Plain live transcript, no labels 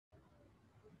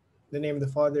In the name of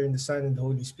the Father, and the Son, and the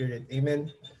Holy Spirit.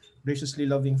 Amen. Graciously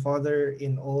loving Father,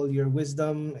 in all your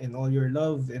wisdom, in all your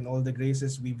love, and all the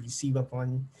graces we receive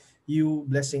upon you,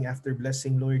 blessing after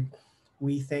blessing, Lord,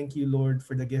 we thank you, Lord,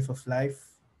 for the gift of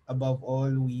life. Above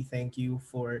all, we thank you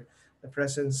for the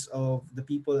presence of the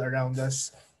people around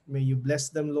us. May you bless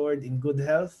them, Lord, in good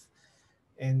health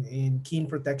and in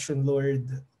keen protection,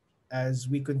 Lord, as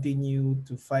we continue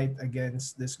to fight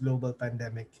against this global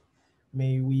pandemic.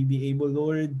 May we be able,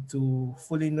 Lord, to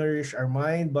fully nourish our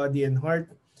mind, body, and heart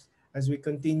as we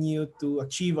continue to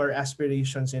achieve our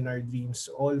aspirations and our dreams,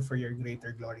 all for your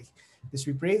greater glory. This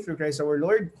we pray through Christ our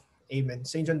Lord. Amen.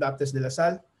 St. John Baptist de la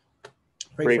Salle,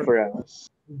 pray Pray for for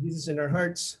us. Jesus in our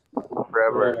hearts,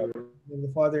 Forever. Forever. in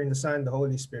the Father, and the Son, and the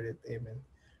Holy Spirit. Amen.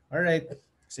 All right.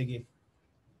 Sige.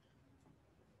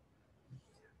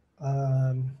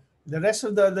 The rest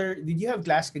of the other, did you have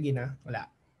class kagina? Wala.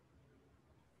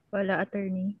 Wala,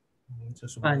 attorney. So,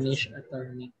 Spanish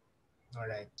attorney.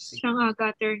 Alright. Sige. Siyang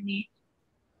aga, attorney.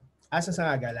 Asa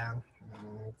sa aga lang.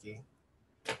 Okay.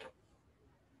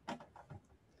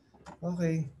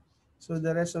 Okay. So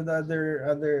the rest of the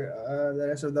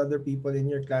other people in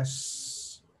your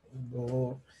class,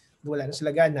 do wala na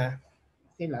sila gana,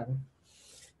 okay lang.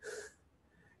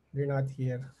 They're not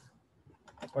here.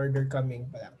 Or they're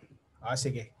coming pa lang.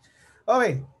 Sige.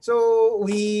 Okay. So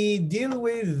we deal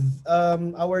with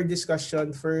our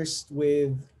discussion first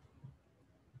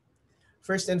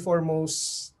and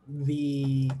foremost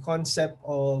the concept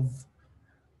of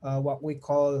what we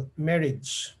call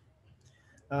marriage.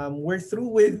 We're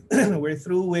through with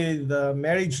the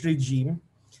marriage regime.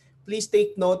 Please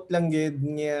take note lang gid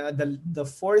nga the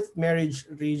fourth marriage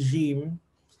regime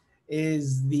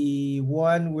is the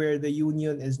one where the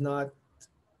union is not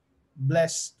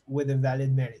blessed with a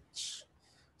valid marriage.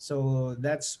 So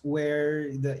that's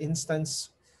where the instance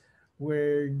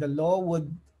where the law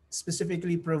would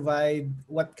specifically provide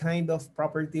what kind of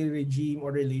property regime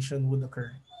or relation would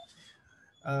occur.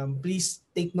 Please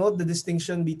take note the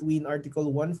distinction between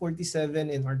Article 147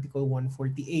 and Article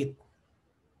 148.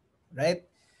 Right?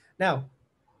 Now,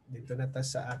 dito na ta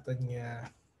sa aton nga...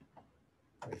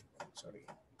 Wait, sorry.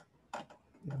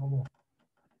 Ako mo.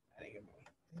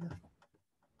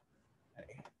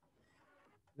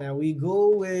 Now, we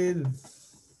go with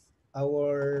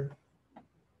our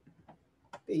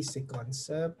basic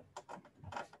concept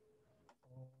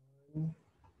on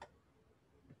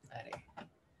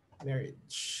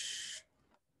marriage.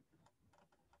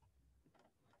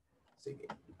 Sige.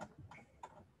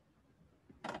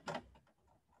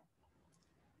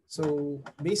 So,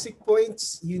 basic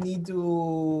points you need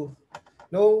to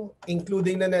know,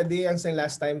 including na di ang sa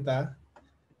last time ta,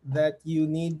 that you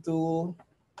need to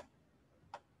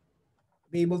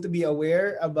be able to be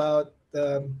aware about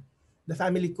the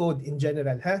family code in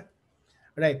general, huh?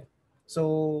 Right.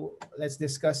 So, let's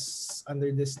discuss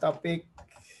under this topic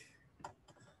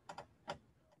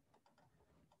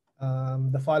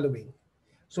the following.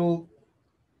 So,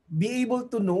 be able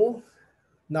to know,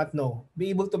 not know, be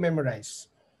able to memorize.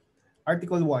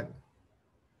 Article 1.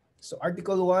 So,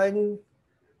 Article 1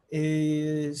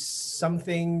 is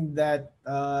something that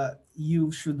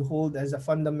you should hold as a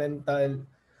fundamental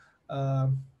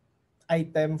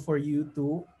item for you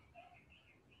to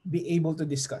be able to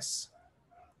discuss.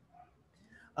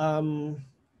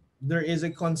 There is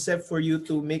a concept for you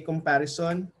to make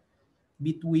comparison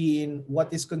between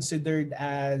what is considered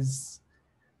as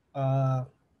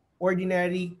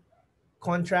ordinary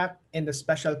contract and a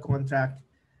special contract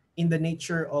in the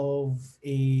nature of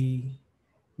a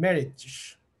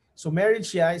marriage. So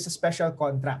marriage is a special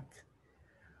contract.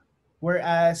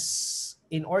 Whereas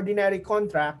in ordinary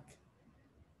contract,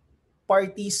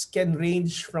 parties can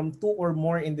range from 2 or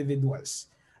more individuals.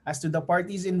 As to the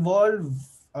parties involved,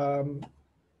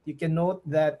 you can note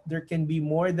that there can be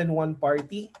more than one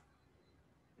party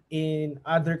in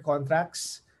other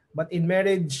contracts. But in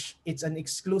marriage, it's an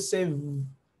exclusive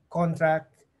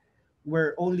contract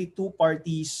where only 2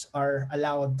 parties are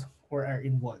allowed or are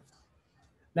involved.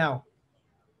 Now,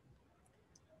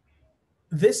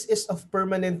 this is of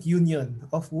permanent union,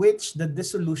 of which the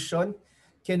dissolution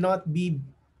cannot be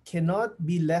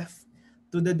left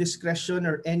to the discretion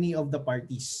or any of the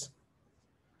parties.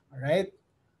 All right?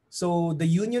 So the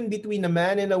union between a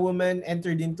man and a woman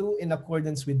entered into in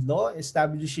accordance with law,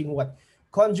 establishing what?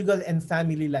 Conjugal and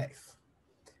family life.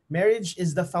 Marriage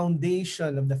is the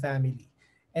foundation of the family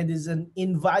and is an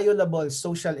inviolable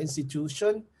social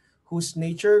institution whose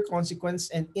nature, consequence,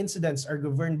 and incidents are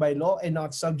governed by law and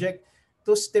not subject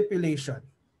to stipulation.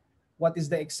 What is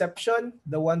the exception?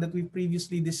 The one that we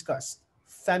previously discussed.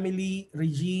 Family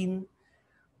regime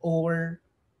or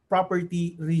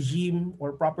property regime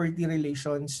or property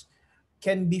relations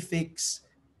can be fixed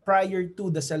prior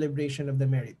to the celebration of the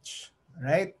marriage.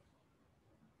 Right?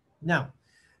 Now,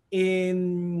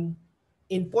 in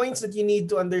points that you need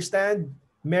to understand,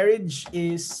 marriage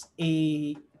is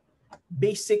a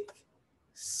basic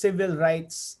civil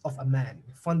rights of a man,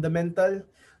 fundamental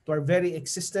to our very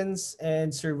existence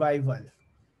and survival.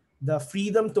 The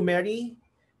freedom to marry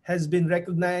has been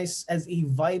recognized as a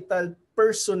vital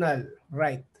personal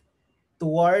right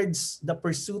towards the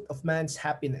pursuit of man's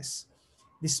happiness.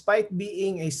 Despite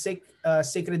being a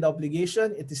sacred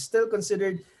obligation, it is still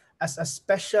considered as a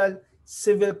special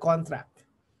civil contract.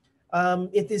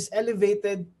 It is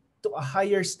elevated to a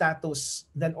higher status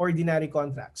than ordinary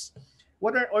contracts.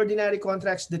 What are ordinary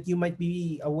contracts that you might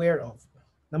be aware of?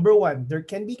 Number one, there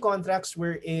can be contracts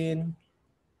wherein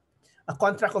a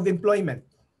contract of employment.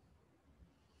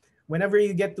 Whenever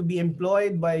you get to be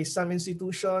employed by some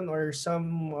institution or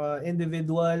some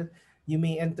individual, you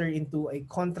may enter into a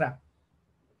contract.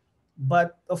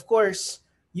 But of course,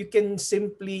 you can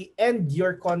simply end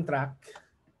your contract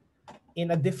in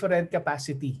a different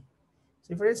capacity.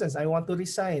 So for instance, I want to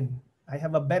resign. I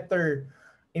have a better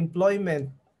employment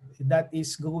that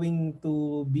is going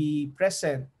to be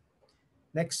present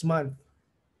next month.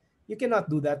 You cannot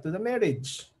do that to the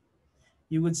marriage.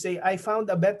 You would say, I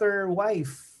found a better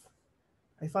wife.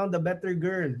 I found a better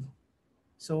girl.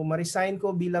 So ma-resign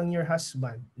ko bilang your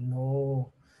husband. No.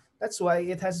 That's why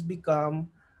it has become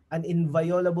an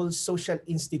inviolable social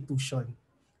institution.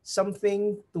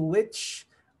 Something to which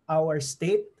our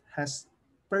state has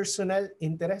personal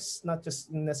interest, not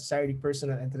just necessarily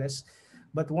personal interest,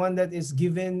 but one that is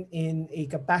given in a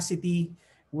capacity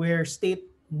where state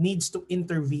needs to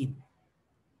intervene.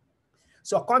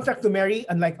 So a contract to marry,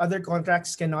 unlike other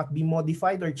contracts, cannot be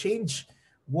modified or changed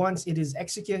once it is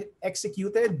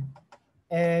executed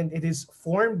and it is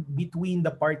formed between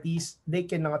the parties. They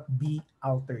cannot be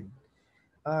altered.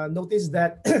 Notice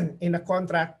that in a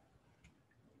contract,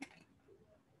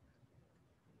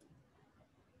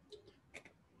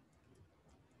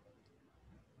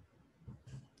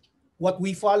 what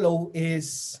we follow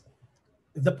is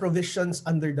the provisions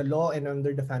under the law and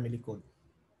under the family code.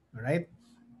 All right.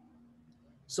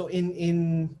 So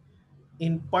in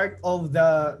part of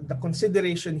the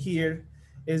consideration here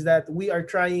is that we are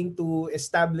trying to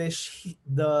establish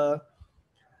the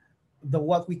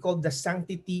what we call the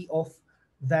sanctity of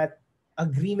that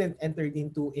agreement entered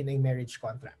into in a marriage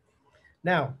contract.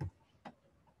 Now,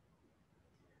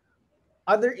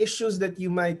 other issues that you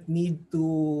might need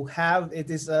to have, it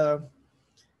is a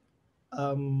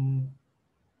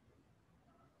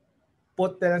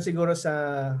put na lang siguro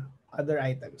sa other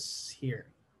items here.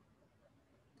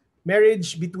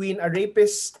 Marriage between a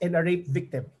rapist and a rape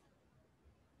victim.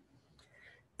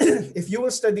 If you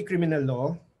will study criminal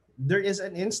law, there is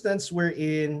an instance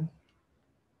wherein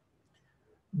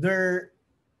the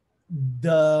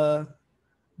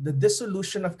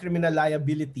dissolution of criminal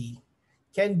liability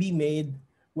can be made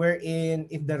wherein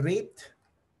if the raped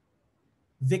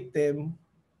victim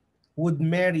would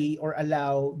marry or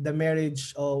allow the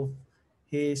marriage of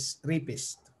his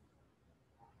rapist.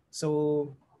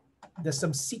 So the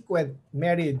subsequent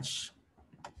marriage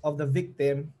of the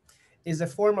victim is a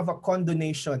form of a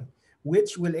condonation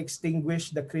which will extinguish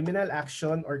the criminal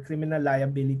action or criminal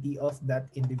liability of that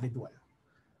individual.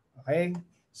 Okay?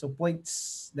 So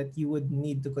points that you would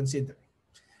need to consider.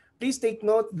 Please take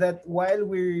note that while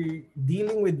we're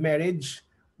dealing with marriage,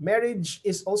 marriage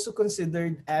is also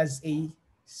considered as a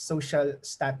social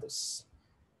status.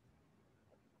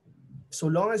 So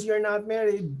long as you're not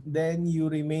married, then you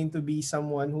remain to be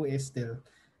someone who is still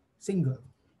single.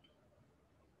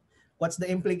 What's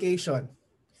the implication?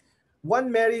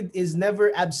 One married is never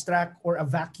abstract or a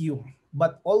vacuum,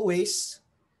 but always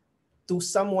to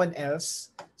someone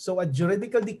else. So a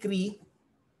juridical decree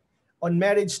on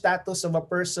marriage status of a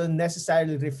person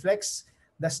necessarily reflects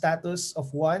the status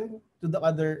of one to the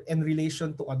other in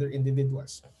relation to other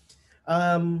individuals.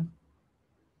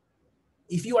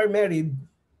 If you are married,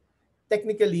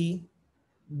 technically,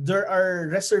 there are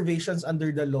reservations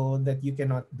under the law that you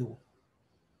cannot do.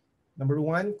 Number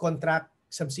one, contract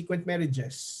subsequent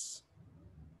marriages.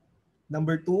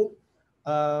 Number two,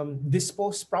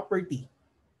 dispose property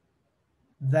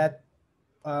that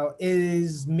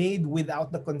is made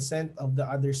without the consent of the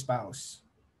other spouse.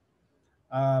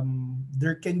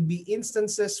 There can be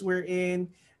instances wherein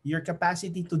your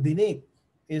capacity to donate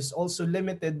is also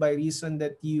limited by reason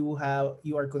that you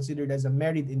are considered as a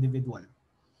married individual.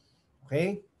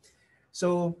 Okay?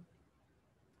 So,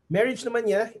 marriage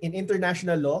naman niya in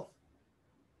international law,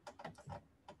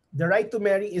 the right to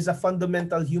marry is a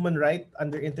fundamental human right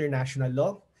under international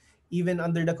law. even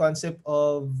under the concept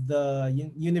of the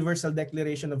Universal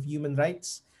Declaration of Human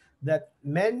Rights, that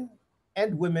men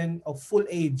and women of full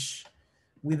age,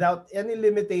 without any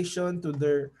limitation to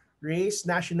their race,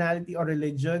 nationality, or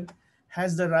religion,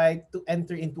 has the right to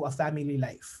enter into a family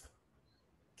life.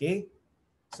 Okay?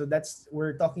 So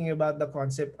we're talking about the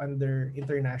concept under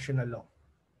international law.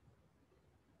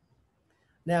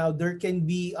 Now, there can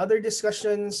be other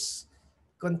discussions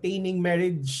containing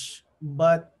marriage,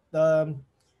 but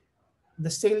the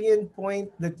salient point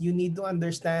that you need to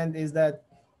understand is that,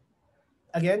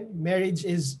 again, marriage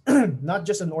is not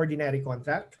just an ordinary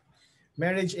contract.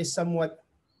 Marriage is somewhat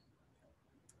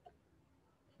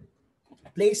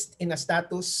placed in a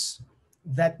status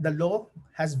that the law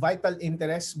has vital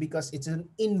interest because it's an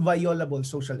inviolable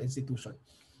social institution.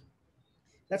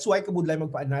 That's why kabudlay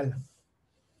magpaanal.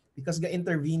 Because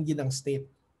ga-intervene yun ang state.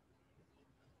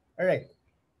 Alright.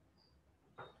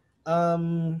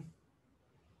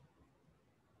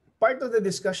 Part of the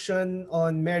discussion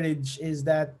on marriage is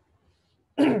that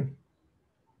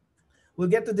we'll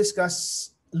get to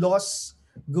discuss laws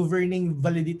governing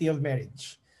validity of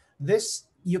marriage. This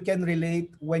you can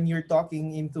relate when you're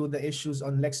talking into the issues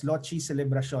on Lex Loci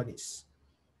Celebrationis.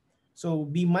 So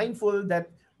be mindful that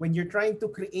when you're trying to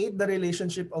create the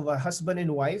relationship of a husband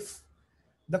and wife,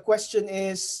 the question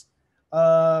is,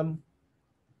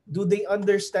 do they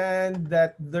understand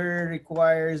that there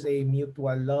requires a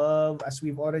mutual love, as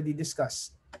we've already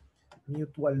discussed?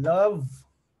 Mutual love,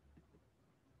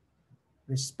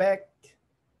 respect,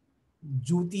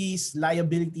 duties,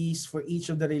 liabilities for each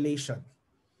of the relation.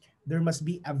 There must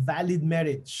be a valid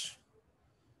marriage.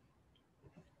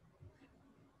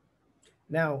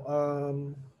 Now,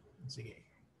 sige.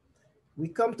 We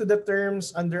come to the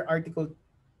terms under Article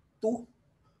 2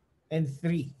 and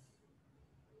 3.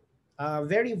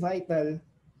 Very vital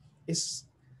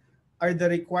are the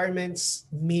requirements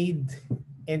made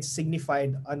and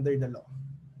signified under the law.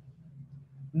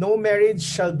 No marriage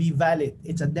shall be valid.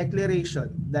 It's a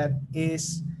declaration that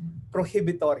is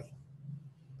prohibitory.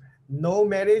 No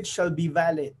marriage shall be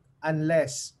valid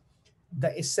unless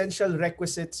the essential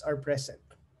requisites are present.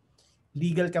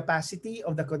 Legal capacity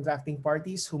of the contracting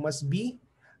parties, who must be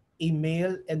a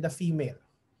male and a female.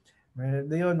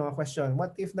 Meron yun, mga question.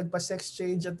 What if nagpa-sex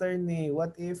change, attorney?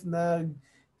 What if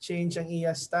nag-change ang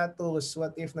iya status?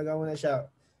 What if nagawa na siya?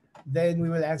 Then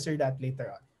we will answer that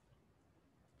later on.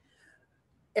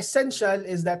 Essential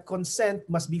is that consent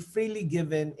must be freely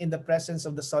given in the presence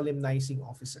of the solemnizing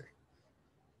officer.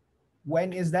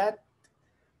 When is that?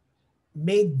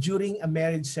 Made during a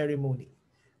marriage ceremony.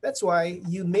 That's why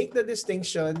you make the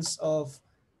distinctions of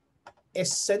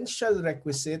essential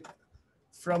requisite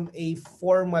from a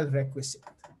formal requisite.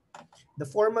 The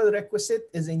formal requisite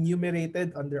is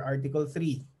enumerated under Article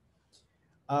 3.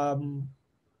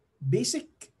 Basic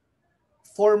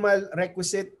formal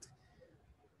requisite,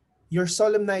 your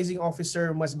solemnizing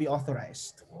officer must be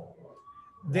authorized.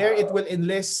 There it will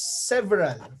enlist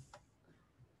several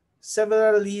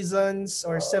reasons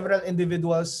or several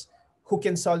individuals who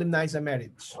can solemnize a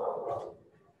marriage.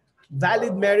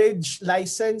 Valid marriage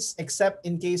license except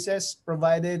in cases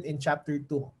provided in Chapter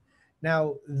 2.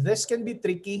 Now, this can be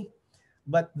tricky,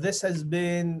 but this has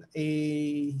been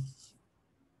a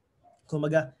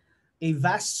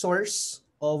vast source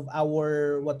of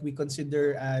our what we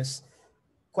consider as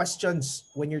questions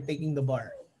when you're taking the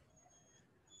bar.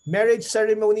 Marriage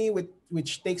ceremony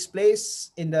which takes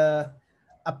place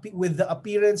with the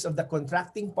appearance of the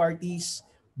contracting parties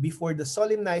before the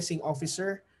solemnizing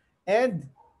officer and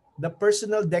the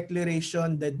personal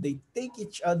declaration that they take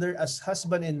each other as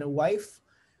husband and wife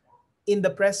in the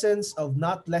presence of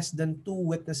not less than 2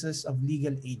 witnesses of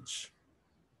legal age.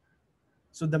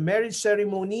 So the marriage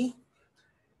ceremony,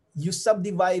 you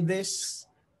subdivide this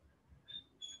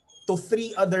to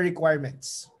 3 other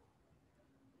requirements.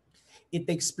 It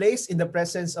takes place in the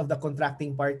presence of the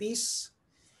contracting parties.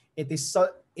 It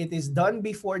is done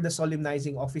before the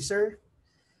solemnizing officer.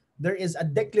 There is a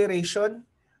declaration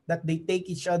that they take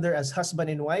each other as husband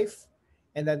and wife.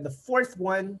 And then the 4th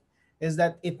one is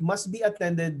that it must be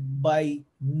attended by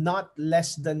not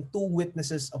less than 2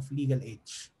 witnesses of legal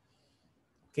age.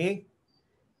 Okay?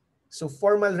 So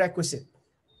formal requisite.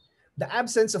 The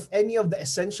absence of any of the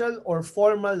essential or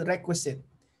formal requisite,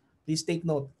 please take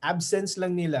note, absence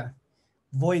lang nila,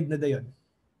 void na dayon.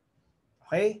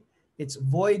 Okay? It's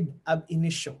void ab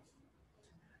initio.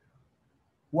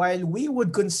 While we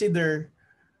would consider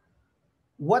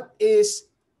what is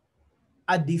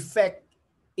a defect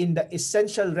in the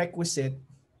essential requisite,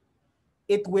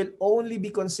 it will only be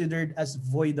considered as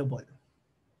voidable.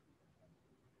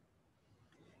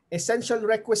 Essential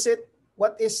requisite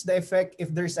What is the effect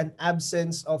if there's an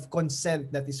absence of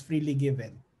consent that is freely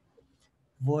given?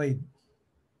 Void.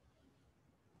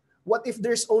 What if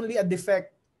there's only a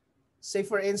defect? Say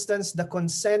for instance, the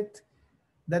consent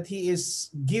that he is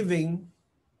giving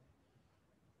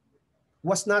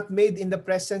was not made in the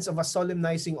presence of a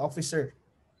solemnizing officer.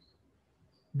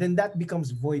 Then that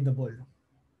becomes voidable.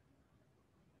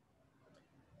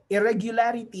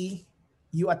 Irregularity,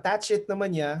 you attach it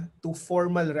naman niya to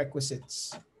formal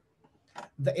requisites.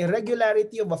 The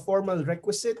irregularity of a formal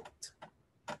requisite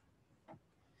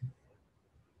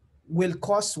will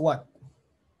cause what?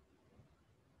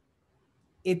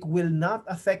 It will not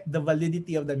affect the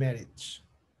validity of the marriage.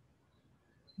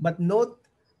 But note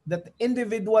that the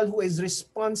individual who is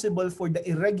responsible for the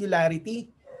irregularity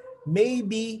may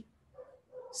be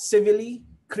civilly,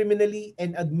 criminally,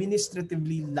 and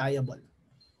administratively liable.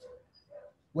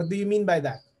 What do you mean by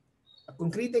that? A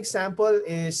concrete example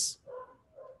is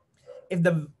if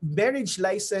the marriage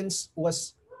license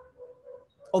was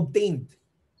obtained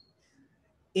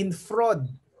in fraud,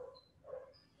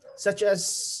 such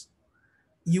as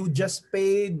you just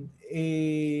paid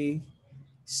a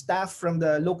staff from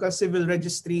the local civil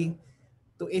registry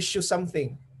to issue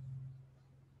something,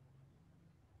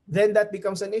 then that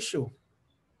becomes an issue.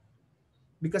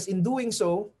 Because in doing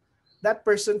so, that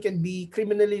person can be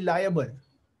criminally liable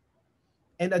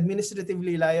and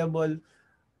administratively liable,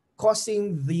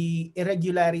 causing the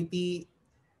irregularity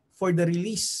for the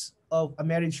release of a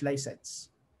marriage license.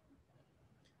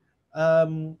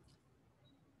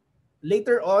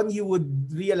 Later on, you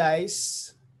would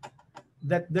realize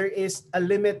that there is a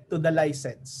limit to the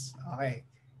license. Okay.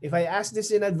 If I ask this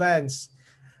in advance,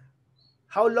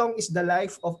 how long is the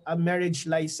life of a marriage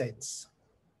license?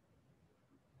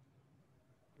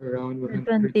 Around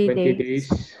 120 120 days.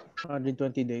 days.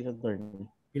 120 days, attorney.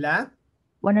 Ila?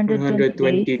 120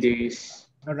 120 days. days.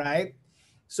 All right.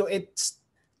 So it's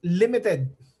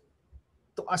limited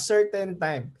to a certain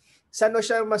time. Saan mo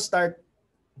siya ma-start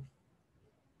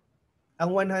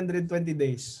ang 120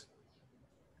 days?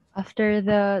 After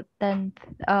the 10th,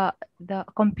 the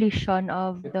completion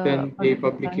of The the 10-day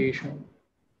publication.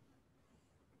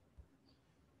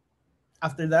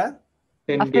 After that?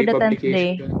 10-day the 10th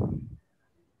day. publication.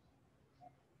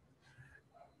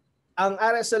 Ang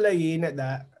ara sa layi na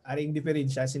da, aring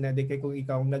diferensya, sinadi kay kung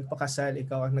ikaw ang nagpakasal,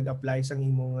 ikaw ang nag-apply sa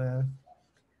imong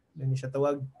ano siya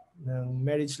tawag ng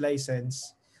marriage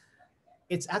license,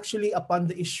 it's actually upon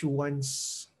the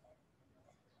issuance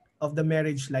of the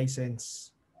marriage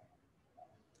license.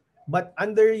 But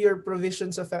under your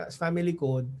provisions of family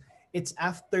code, it's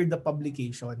after the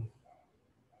publication.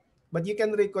 But you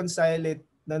can reconcile it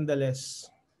nonetheless.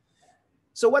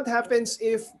 So what happens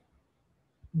if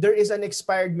there is an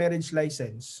expired marriage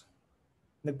license?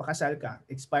 Nagpakasal ka,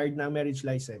 expired na ang marriage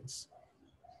license.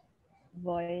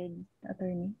 Void,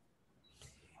 attorney.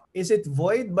 Is it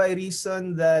void by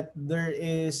reason that there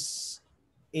is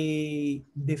a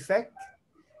defect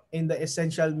in the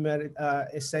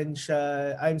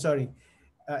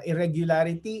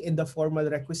irregularity in the formal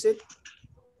requisite?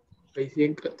 I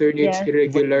think attorney, it's Yes.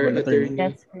 irregular, What attorney?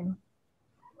 attorney. Yes, sir.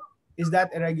 Is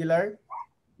that irregular?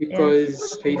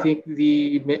 Because I think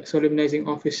the solemnizing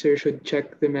officer should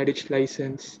check the marriage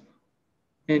license.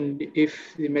 And if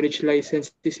the marriage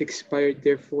license is expired,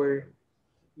 therefore,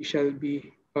 you shall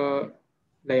be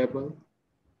liable.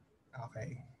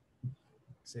 Okay.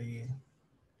 Sige.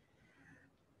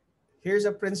 Here's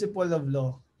a principle of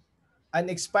law. An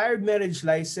expired marriage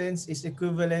license is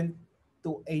equivalent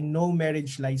to a no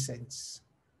marriage license.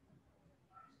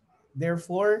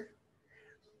 Therefore,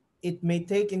 it may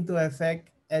take into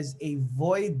effect as a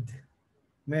void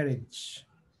marriage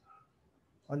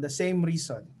on the same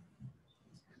reason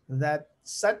that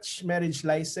such marriage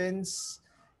license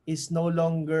is no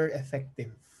longer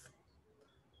effective.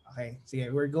 Okay,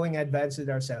 sige, we're going advanced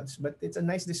with ourselves, but it's a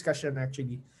nice discussion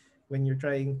actually when you're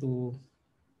trying to...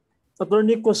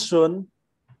 Attorney, question.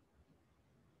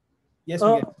 Yes,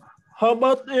 we get. How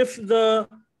about if the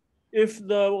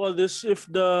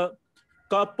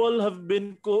couple have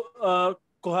been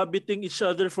cohabiting each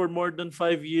other for more than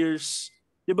 5 years?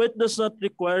 Diba it does not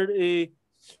require a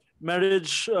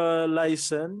marriage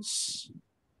license?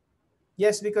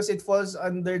 Yes, because it falls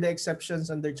under the exceptions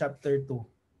under Chapter 2.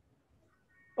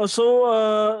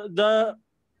 So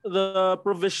the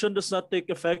provision does not take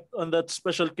effect on that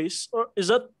special case, or is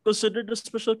that considered a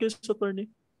special case, attorney?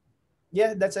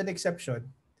 Yeah, that's an exception.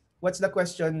 What's the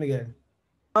question, Miguel?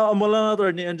 Wala na,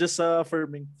 attorney. I'm just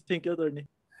affirming. Thank you, attorney.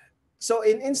 So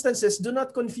in instances, do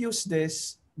not confuse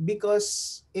this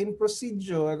because in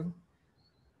procedure,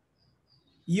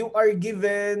 you are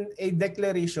given a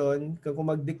declaration, kung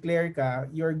mag-declare ka,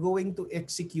 you're going to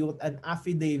execute an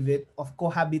affidavit of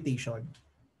cohabitation.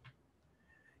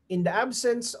 In the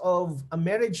absence of a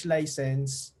marriage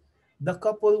license, the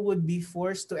couple would be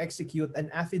forced to execute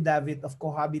an affidavit of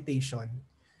cohabitation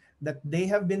that they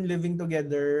have been living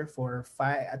together for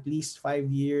at least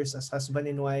 5 years as husband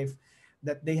and wife,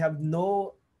 that they have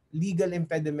no legal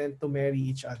impediment to marry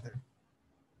each other.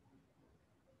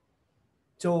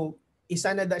 So,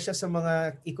 isa na da siya sa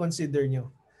mga i-consider nyo.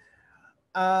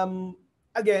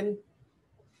 Again,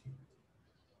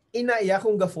 inaya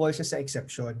kung ga-fall siya sa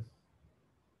exception.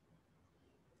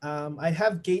 I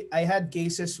had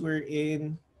cases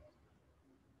wherein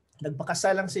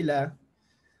nagpakasal lang sila,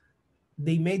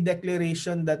 they made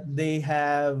declaration that they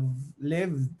have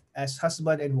lived as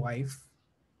husband and wife,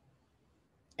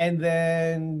 and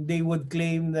then they would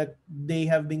claim that they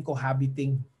have been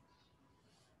cohabiting.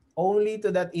 Only to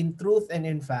that in truth and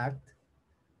in fact,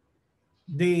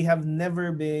 they have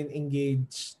never been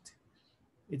engaged.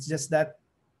 It's just that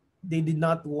they did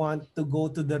not want to go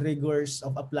to the rigors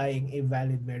of applying a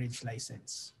valid marriage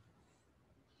license.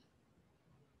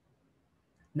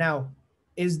 Now,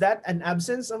 is that an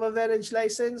absence of a marriage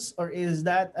license, or is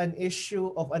that an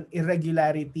issue of an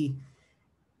irregularity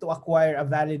to acquire a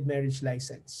valid marriage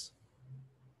license?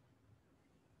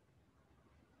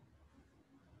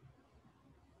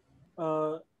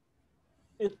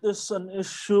 It is an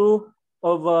issue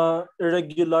of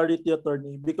irregularity,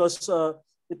 attorney, because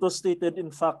it was stated in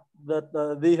fact that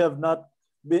they have not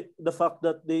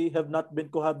been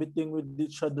cohabiting with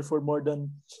each other for more than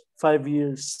 5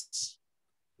 years.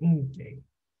 Okay.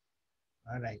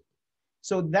 All right.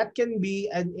 So that can be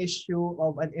an issue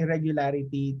of an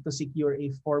irregularity to secure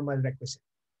a formal requisite.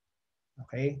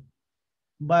 Okay?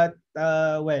 But,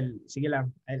 well, sige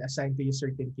lang. I'll assign to you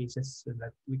certain cases so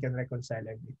that we can reconcile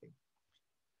everything.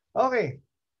 Okay.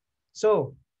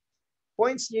 So,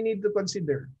 points you need to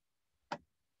consider.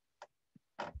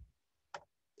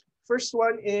 First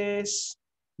one is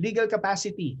legal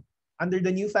capacity. Under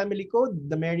the new family code,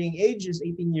 the marrying age is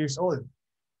 18 years old.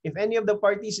 If any of the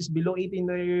parties is below 18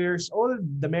 years old,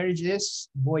 the marriage is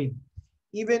void,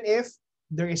 even if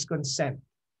there is consent.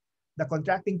 The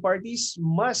contracting parties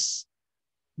must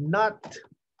not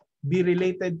be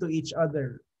related to each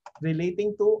other,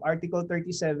 relating to Article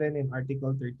 37 and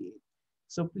Article 38.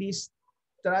 So please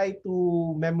try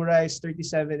to memorize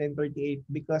 37 and 38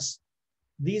 because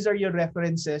these are your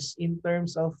references in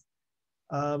terms of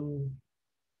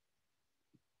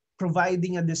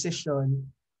providing a decision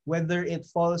whether it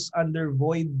falls under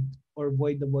void or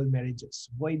voidable marriages.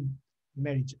 Void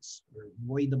marriages or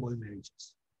voidable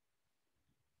marriages.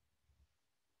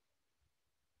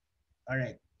 All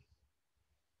right.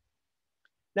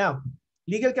 Now,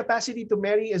 legal capacity to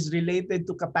marry is related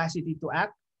to capacity to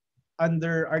act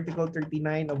under Article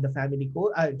 39 of the Family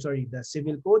Code, the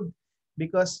Civil Code,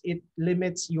 because it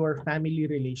limits your family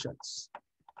relations.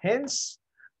 Hence,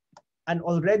 an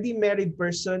already married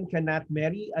person cannot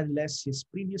marry unless his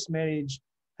previous marriage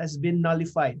has been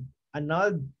nullified,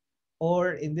 annulled,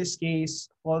 or in this case,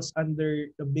 falls under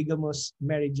the bigamous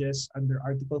marriages under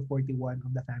Article 41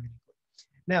 of the Family Code.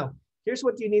 Now, here's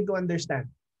what you need to understand.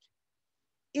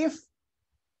 If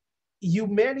you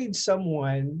married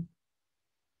someone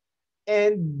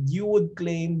and you would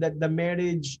claim that the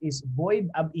marriage is void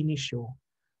ab initio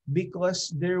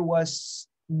because there was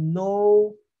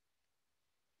no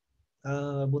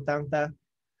butangta,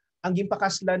 ang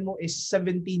gimpakaslan mo is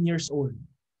 17 years old.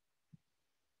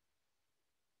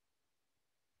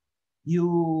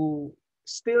 You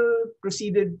still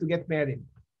proceeded to get married.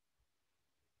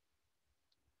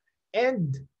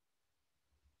 And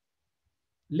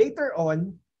later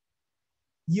on,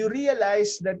 you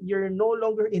realize that you're no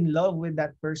longer in love with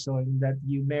that person that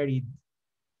you married.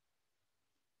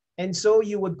 And so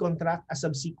you would contract a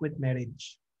subsequent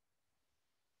marriage.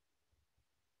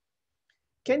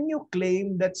 Can you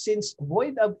claim that since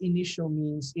void ab initio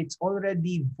means it's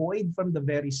already void from the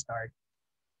very start,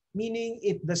 meaning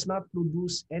it does not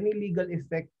produce any legal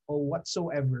effect or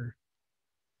whatsoever,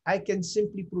 I can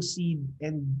simply proceed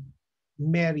and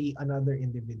marry another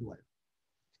individual?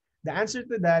 The answer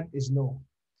to that is no.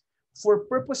 For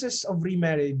purposes of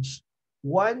remarriage,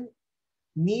 one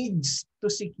needs to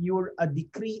secure a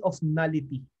decree of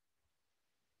nullity.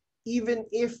 Even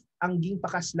if ang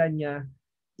ginpakaslan niya,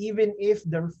 even if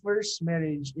their first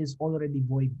marriage is already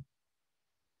void.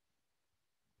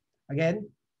 Again,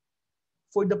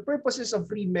 for the purposes of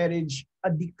remarriage,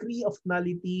 a decree of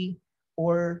nullity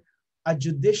or a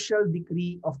judicial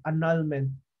decree of annulment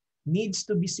needs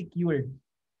to be secured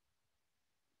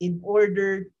in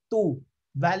order to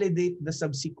validate the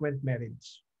subsequent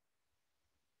marriage.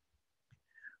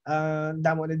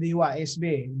 Damo na diwa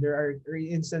SB. There are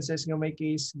instances nga may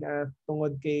case nga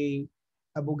tungod kay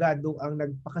abogado ang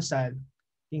nagpakasal,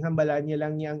 hambala niya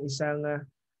lang niya ang isang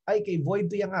ay kay void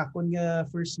to yang akon nga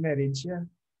first marriage ya.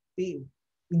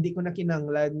 Hindi ko na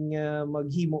kinanglan nga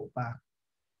maghimo pa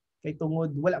kay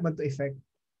tungod wala man to effect.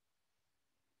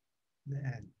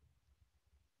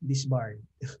 Disbarred.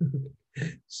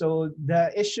 So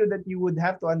the issue that you would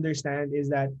have to understand is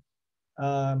that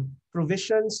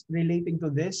provisions relating to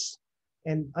this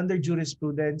and under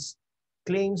jurisprudence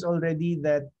claims already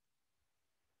that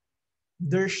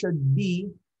there should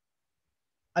be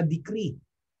a decree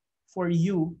for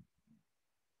you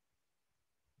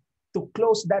to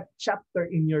close that chapter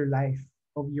in your life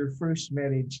of your first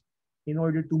marriage in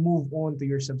order to move on to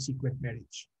your subsequent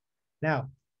marriage. Now,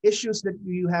 issues that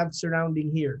you have surrounding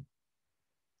here.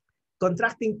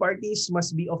 Contracting parties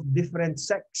must be of different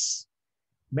sex.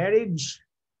 Marriage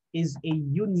is a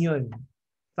union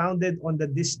founded on the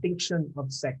distinction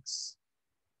of sex.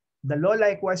 The law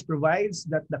likewise provides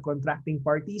that the contracting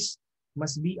parties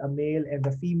must be a male and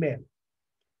a female.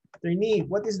 Attorney,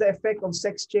 what is the effect of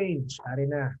sex change? Ari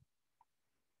na.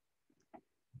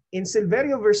 In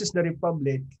Silverio versus the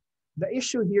Republic, the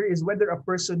issue here is whether a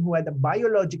person who had a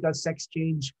biological sex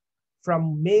change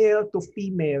from male to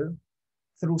female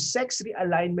through sex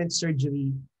realignment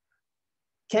surgery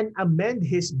can amend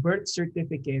his birth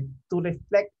certificate to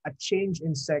reflect a change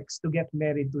in sex to get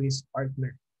married to his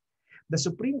partner. The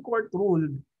Supreme Court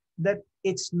ruled that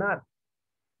it's not.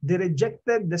 They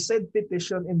rejected the said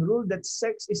petition and ruled that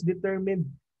sex is determined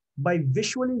by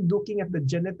visually looking at the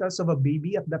genitals of a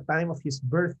baby at the time of his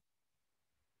birth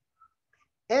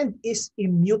and is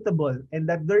immutable, and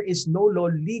that there is no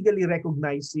law legally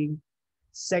recognizing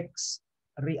sex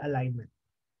realignment.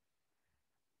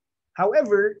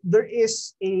 However, there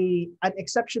is an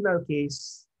exceptional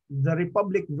case, the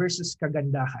Republic versus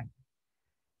Kagandahan.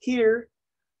 Here,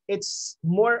 it's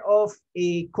more of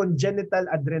a congenital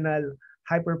adrenal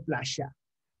hyperplasia,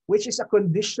 which is a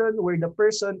condition where the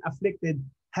person afflicted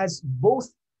has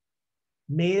both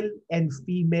male and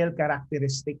female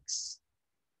characteristics.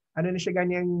 Ano na siya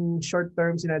ganyang short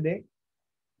term sinade?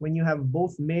 When you have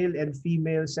both male and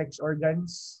female sex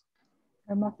organs?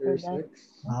 Hermaphrodite.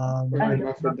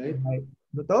 Hermaphrodite.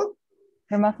 Duto?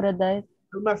 Hermaphrodite.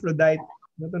 Hermaphrodite.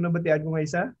 Duto na batian ko nga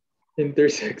isa?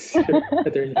 Intersex.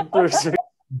 Attorney.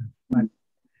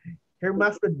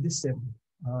 Hermaphrodism.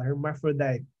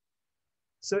 Hermaphrodite.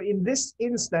 So in this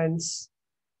instance,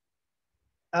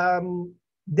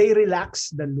 they relax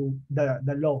the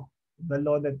law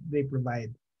that they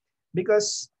provide.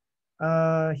 Because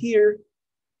here,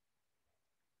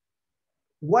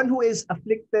 one who is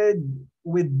afflicted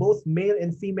with both male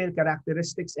and female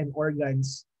characteristics and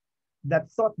organs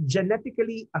that thought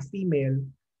genetically a female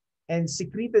and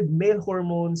secreted male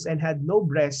hormones and had no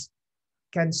breast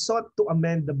can sought to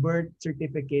amend the birth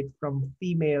certificate from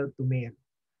female to male.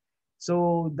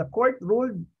 So the court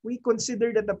ruled, we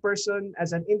consider that the person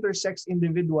as an intersex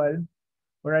individual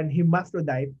or an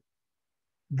hermaphrodite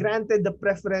granted the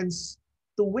preference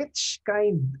to which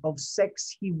kind of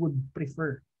sex he would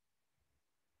prefer.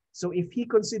 So if he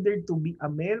considered to be a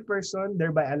male person,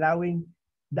 thereby allowing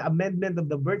the amendment of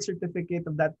the birth certificate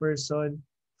of that person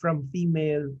from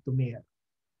female to male.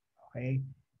 Okay?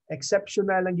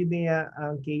 Exceptional lang yun niya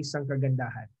ang case ng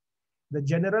Kagandahan. The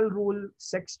general rule,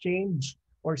 sex change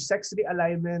or sex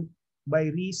realignment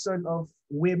by reason of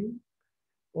whim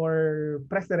or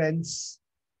preference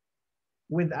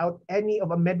without any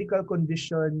of a medical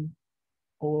condition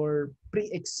or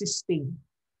pre-existing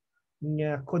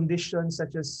conditions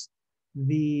such as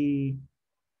the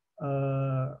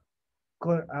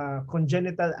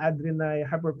congenital adrenal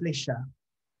hyperplasia,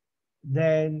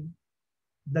 then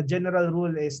the general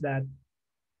rule is that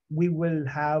we will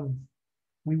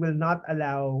not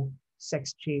allow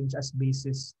sex change as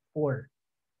basis for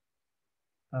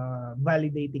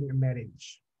validating a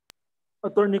marriage.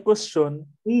 Attorney, question.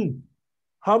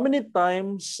 How many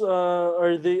times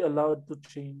are they allowed to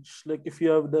change? Like if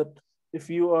you have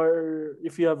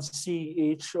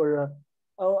CH or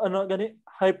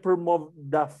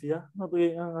hypermorphia,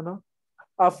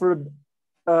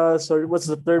 sorry, what's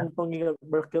the term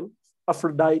Merkel?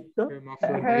 Aphrodite?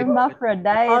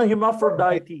 Hermaphrodite.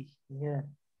 Hermaphrodite. Yeah.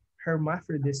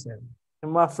 Hermaphrodism.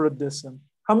 Hermaphrodism.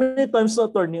 How many times the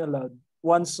attorney allowed?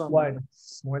 Once lang.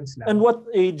 And what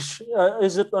age?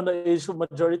 Is it on the age of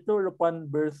majority or upon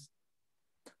birth?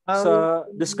 Sa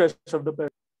discretion of the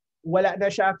parent? Wala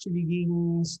na siya actually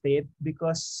ging state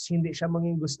because hindi siya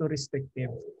maging gusto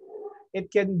restrictive. It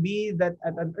can be that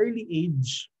at an early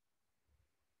age,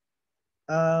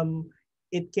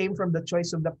 it came from the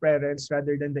choice of the parents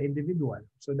rather than the individual.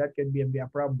 So that can be a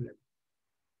problem.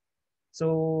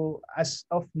 So as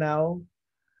of now,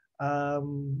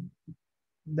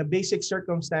 the basic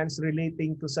circumstance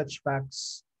relating to such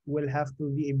facts will have to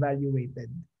be evaluated.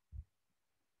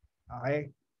 Okay?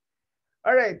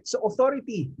 All right, so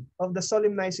authority of the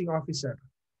solemnizing officer.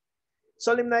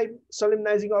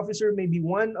 Solemnizing officer may be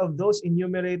one of those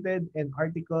enumerated in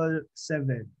Article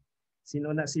 7.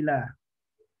 Sino na sila?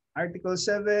 Article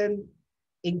 7,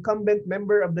 incumbent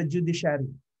member of the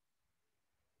judiciary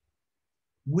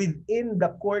within the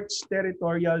court's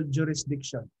territorial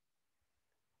jurisdiction.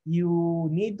 You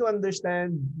need to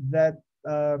understand that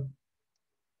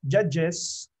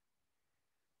judges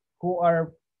who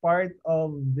are part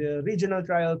of the regional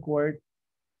trial court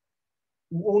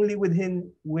only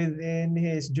within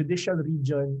his judicial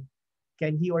region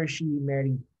can he or she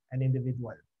marry an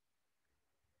individual.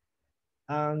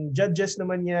 Ang judges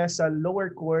naman niya sa lower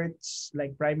courts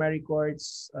like primary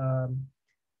courts,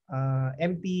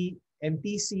 MPC,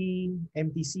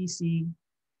 MPCC,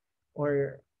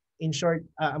 or in short,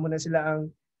 amo na sila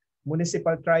ang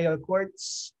municipal trial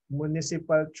courts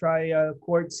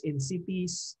in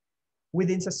cities.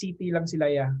 Within sa city lang sila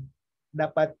ya.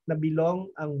 Dapat nabilong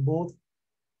ang both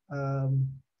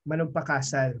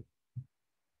manugpakasal.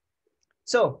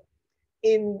 So,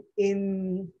 in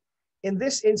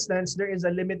this instance, there is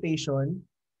a limitation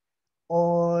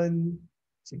on,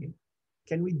 sige,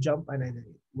 can we jump?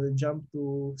 We'll jump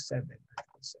to 7.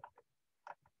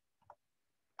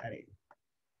 Alright.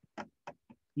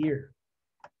 Here.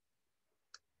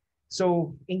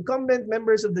 So, incumbent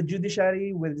members of the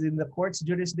judiciary within the court's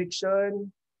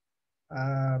jurisdiction.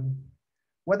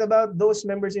 What about those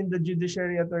members in the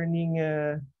judiciary, attorney,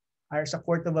 are sa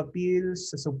Court of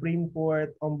Appeals, sa Supreme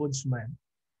Court, Ombudsman?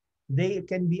 They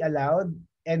can be allowed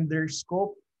and their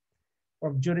scope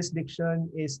of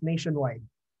jurisdiction is nationwide.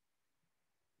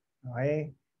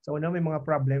 Okay? So, may mga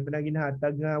problem na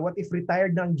ginahatag nga, what if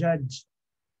retired na ang judge?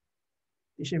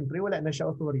 Siyempre, wala na siya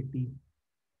authority.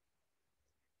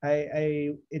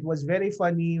 It was very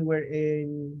funny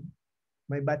wherein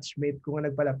my batchmate ko nga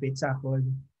nagpalapit sa akin,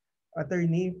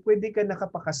 attorney, pwede ka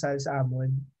nakapakasal sa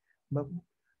amon?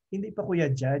 Hindi pa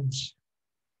kuya judge.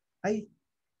 Ay,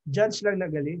 judge lang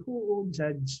nagali? Oo,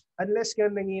 judge. Unless ka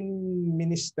nangin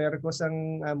minister ko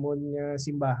sang amon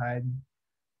simbahan,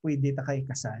 pwede ta kay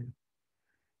kasal.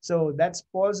 So that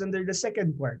falls under the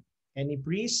second part. Any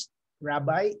priest,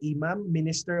 rabbi, imam,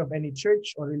 minister of any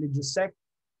church or religious sect,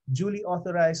 duly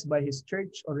authorized by his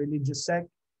church or religious sect,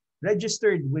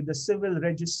 registered with the Civil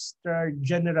Registrar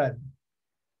General,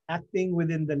 acting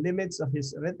within the limits of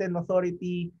his written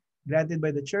authority granted by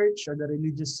the church or the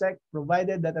religious sect,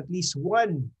 provided that at least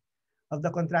one of the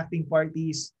contracting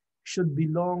parties should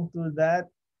belong to that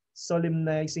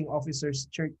solemnizing officer's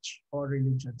church or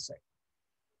religion sect.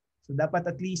 So dapat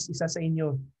at least isa sa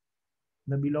inyo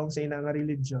na belong sa inang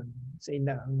religion, sa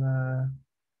inang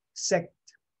sect.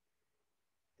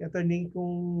 Attorney,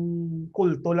 kung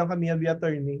kulto lang kami abi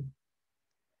attorney,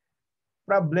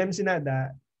 problem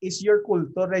sinada, is your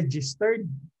kulto registered?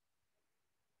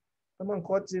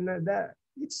 Tamangkot sinada.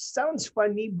 It sounds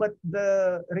funny, but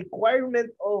the requirement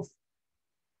of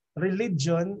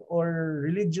religion or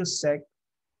religious sect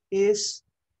is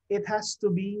it has to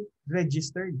be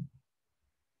registered.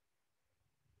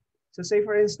 So say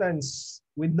for instance,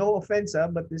 with no offense,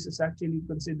 but this is actually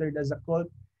considered as a cult,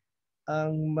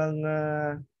 ang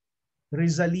mga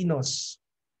Rizalinos,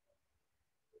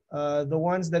 the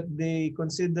ones that they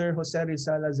consider Jose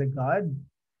Rizal as a god,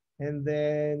 and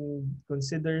then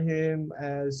consider him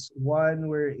as one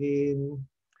wherein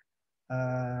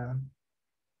ang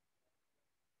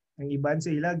iban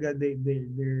sa Ilaga,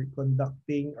 they're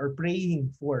conducting or praying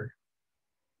for,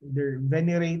 they're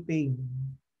venerating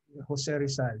Jose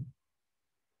Rizal.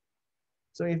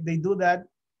 So if they do that,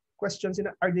 question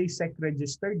sila, are they sect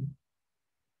registered?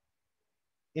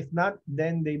 If not,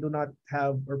 then they do not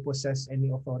have or possess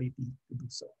any authority to do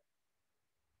so.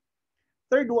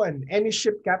 Third one, any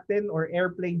ship captain or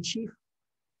airplane chief,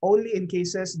 only in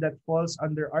cases that falls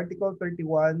under Article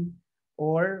 31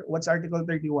 or what's Article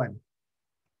 31?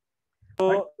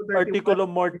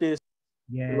 Articulum mortis.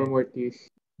 Yeah.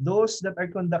 Mortis. Those that are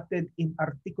conducted in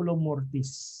Articulum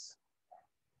mortis.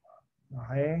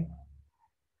 Okay.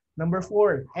 Number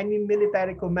 4, any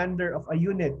military commander of a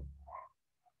unit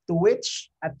to which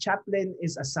a chaplain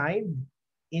is assigned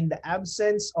in the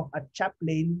absence of a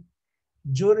chaplain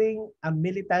during a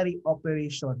military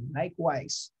operation.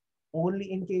 Likewise,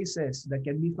 only in cases that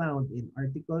can be found in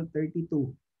Article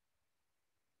 32.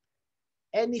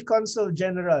 any consul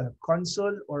general,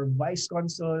 consul or vice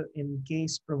consul in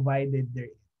case provided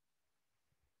therein.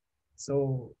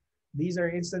 So these are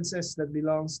instances that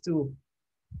belongs to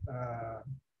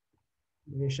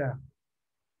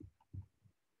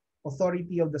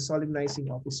authority of the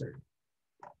solemnizing officer.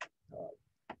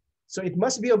 So it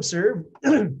must be observed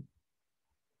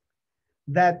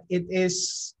that it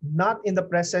is not in the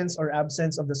presence or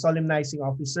absence of the solemnizing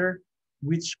officer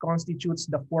which constitutes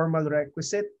the formal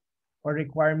requisite or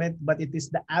requirement, but it is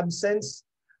the absence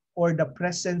or the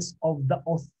presence of the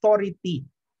authority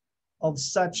of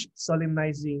such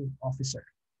solemnizing officer.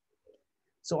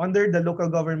 So under the local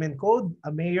government code,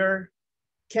 a mayor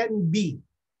can be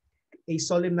a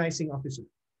solemnizing officer.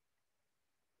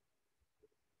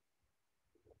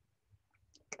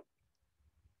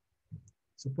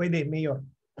 So pwede, mayor.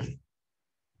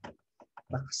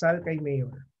 Pakasal kay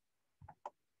mayor.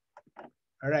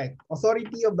 All right.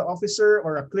 Authority of the officer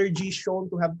or a clergy shown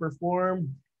to have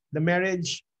performed the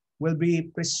marriage will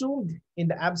be presumed in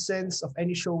the absence of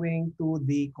any showing to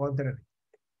the contrary.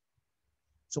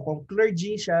 So kung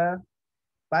clergy siya,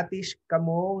 patish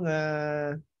kamo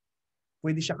nga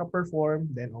pwede siya ka-perform,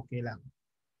 then okay lang.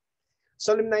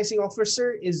 Solemnizing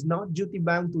officer is not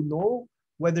duty-bound to know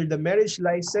whether the marriage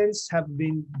license have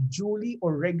been duly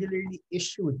or regularly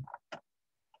issued.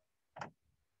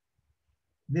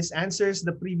 This answers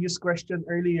the previous question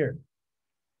earlier.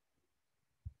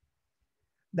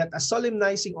 That a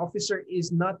solemnizing officer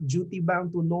is not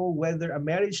duty-bound to know whether a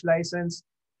marriage license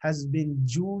has been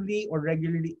duly or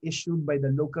regularly issued by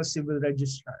the local civil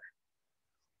registrar.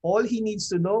 All he needs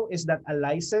to know is that a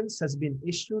license has been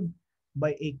issued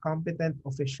by a competent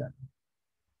official.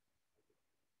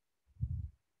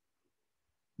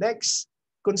 Next,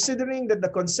 considering that the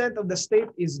consent of the state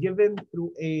is given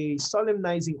through a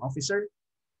solemnizing officer,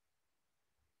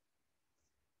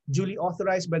 duly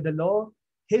authorized by the law,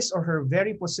 his or her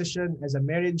very position as a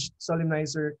marriage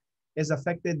solemnizer is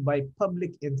affected by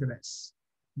public interest.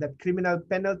 That criminal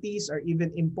penalties are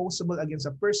even imposable against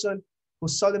a person who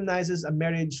solemnizes a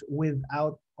marriage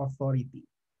without authority.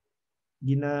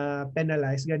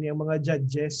 Gina-penalize gani ang mga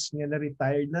judges nga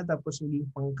na-retired na tapos hindi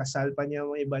pangkasal pa niya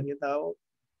mga iba niya tao.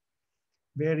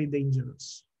 Very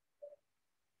dangerous.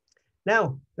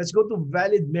 Now, let's go to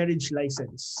valid marriage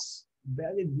license.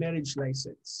 Valid marriage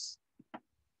license.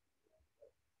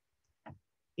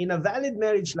 In a valid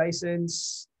marriage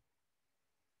license,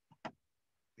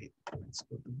 wait, let's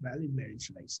go to valid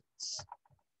marriage license.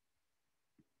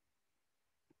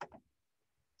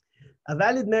 A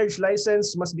valid marriage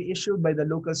license must be issued by the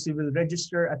local civil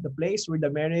register at the place where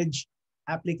the marriage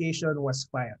application was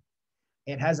filed.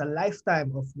 It has a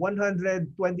lifetime of 120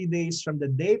 days from the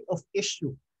date of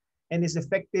issue and is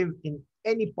effective in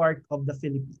any part of the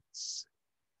Philippines.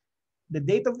 The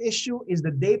date of issue is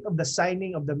the date of the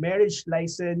signing of the marriage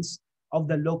license of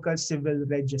the local civil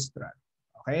registrar.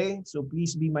 Okay, so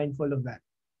please be mindful of that.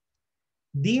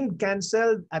 Deemed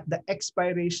canceled at the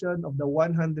expiration of the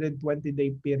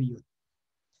 120-day period.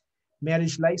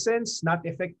 Marriage license not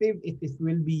effective if it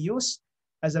will be used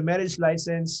as a marriage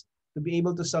license to be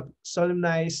able to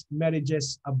solemnize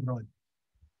marriages abroad.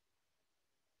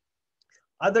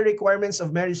 Other requirements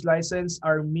of marriage license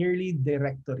are merely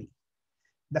directory.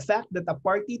 The fact that a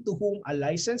party to whom a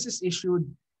license is issued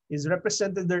is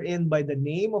represented therein by the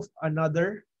name of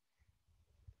another,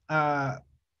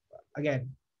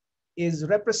 is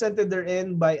represented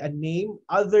therein by a name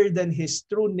other than his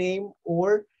true name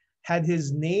or had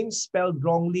his name spelled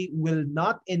wrongly will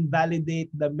not invalidate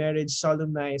the marriage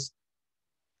solemnized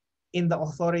in the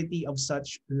authority of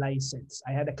such license.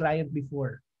 I had a client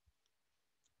before.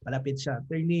 Malapit siya.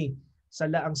 Attorney,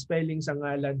 sala ang spelling sa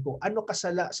ngalan ko. Ano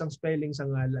kasala sang spelling sa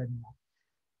ngalan mo?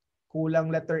 Kulang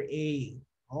letter A.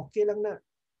 Okay lang na.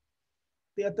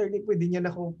 The attorney, pwede niya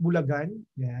na ako bulagan?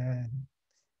 Yan.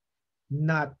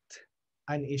 Not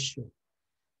an issue.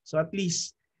 So at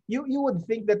least, you would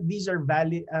think that these are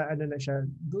valid,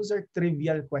 those are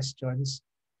trivial questions.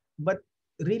 But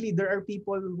really, there are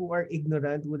people who are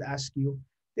ignorant would ask you,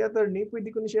 the attorney,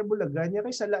 pwede ko na siya bulagan niya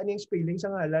kay sala niya yung spelling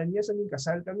sa ngalan niya, sa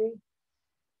kasal kami.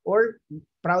 Or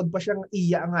proud pa siyang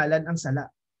iya ang ngalan ang sala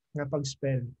nga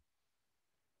pag-spell.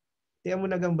 Tiyan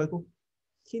mo na gambal ko,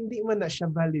 hindi man na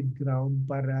siya valid ground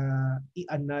para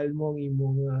i-annul mo ang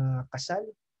imong kasal.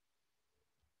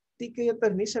 Di kayo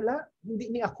attorney, sala,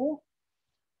 hindi ni ako.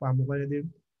 Pamo ka na din.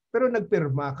 Pero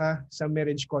nagpirma ka sa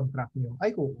marriage contract niyo.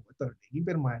 Ay ko, attorney,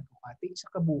 ipirmahan ko ate sa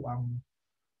kabuang.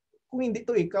 Kung hindi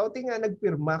to ikaw, tinga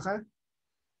nagpirma ka.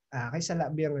 Kay sa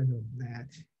labi ang ano.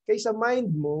 Kay sa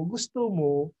mind mo, gusto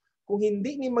mo, kung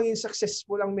hindi ni maging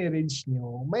successful ang marriage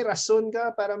niyo, may rason ka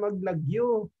para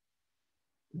maglagyo.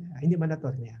 Hindi man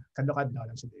nato niya. Kadlo-kadlo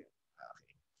lang sa diyo.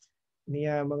 Okay.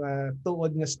 Niya mga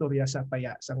tuod nga storya sa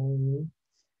paya sang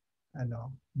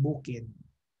bukid.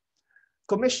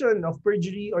 Commission of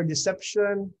perjury or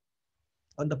deception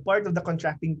on the part of the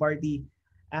contracting party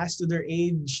as to their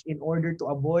age in order to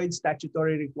avoid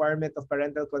statutory requirement of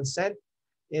parental consent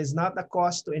is not a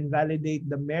cause to invalidate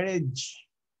the marriage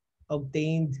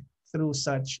obtained through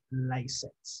such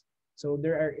license. So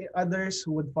there are others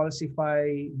who would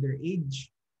falsify their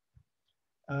age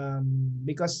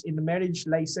because in the marriage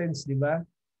license, di ba,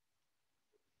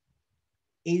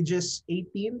 ages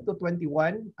 18 to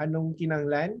 21, anong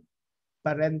kinanglan?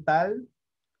 Parental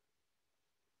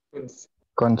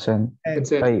consent. and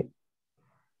Consent. Ay,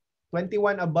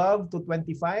 21 above to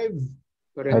 25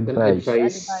 Parental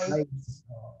Advice. advice.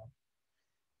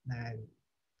 And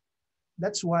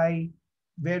that's why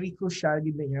very crucial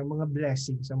din niya mga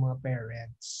blessings sa mga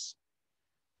parents.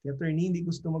 Kaya attorney, hindi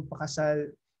gusto magpakasal,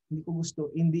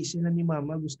 hindi sila ni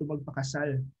mama gusto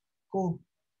magpakasal ko.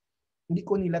 Hindi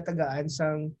ko nila tagaan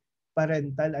sang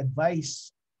parental advice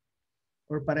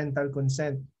or parental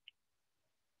consent.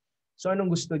 So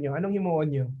anong gusto nyo? Anong himuon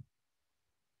nyo?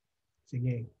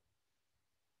 Sige.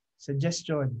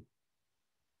 Suggestion.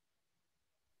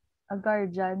 A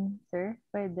guardian, sir.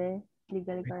 Pwede.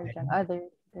 Legal guardian. Other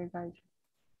guardian.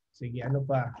 Sige, ano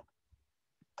pa?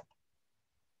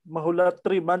 Mahula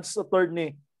 3 months,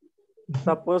 attorney.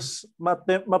 Tapos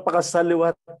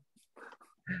mapakasaliwat.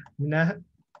 Una.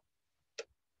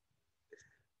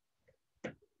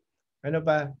 Ano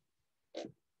pa?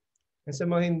 Sa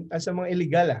mga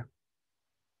illegal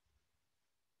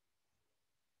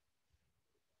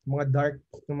mga dark,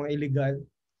 mga illegal.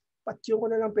 Patyo ko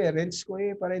na lang parents ko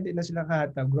para hindi na sila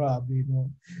kahata. Grabe,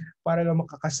 no? Para lang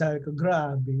makakasal ka.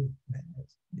 Grabe.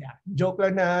 Yeah. Joke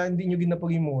lang na hindi nyo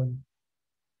ginapag-imon.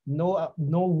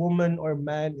 No woman or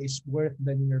man is worth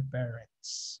than your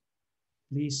parents.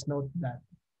 Please note that.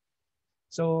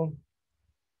 So,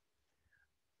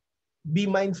 be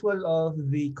mindful of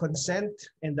the consent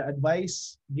and the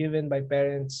advice given by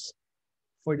parents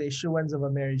for the issuance of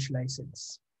a marriage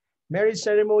license. Marriage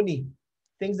ceremony,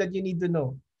 things that you need to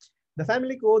know. The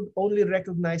family code only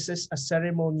recognizes a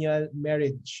ceremonial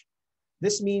marriage.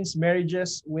 This means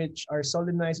marriages which are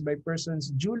solemnized by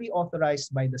persons duly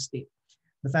authorized by the state.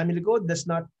 The family code does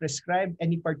not prescribe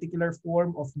any particular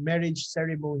form of marriage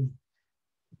ceremony.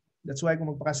 That's why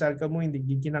kung magpakasal ka mo, hindi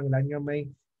kinanglan nga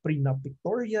may prenup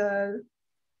pictorial,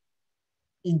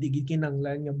 hindi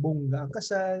kinanglan nga bongga ang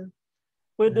kasal.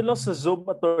 Pwede lang sa Zoom,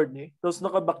 attorney. Tapos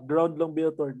naka-background lang be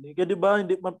attorney. Kaya di ba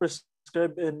hindi man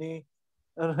prescribe any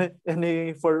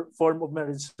form of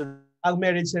marriage ceremony? Ang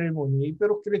marriage ceremony,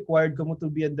 pero required ka mo to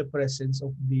be in the presence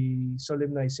of the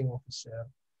solemnizing officer.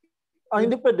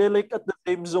 Hindi pwede like at the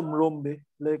same Zoom room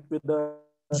like with the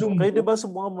Zoom. Kaya di ba sa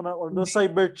mga muna or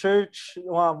cyber church,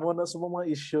 muna sa mga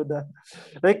issue na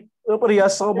like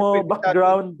parehas sa mo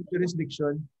background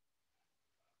jurisdiction.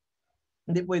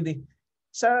 Hindi pwede.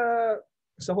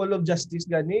 Sa Hall of Justice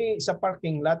gani sa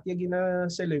parking lot yung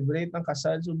gina-celebrate ang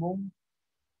kasal subong.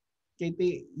 Kaya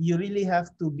you really have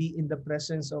to be in the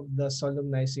presence of the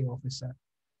solemnizing officer.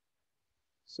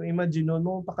 So imagine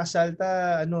mo pakasal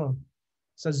ta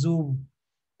sa Zoom.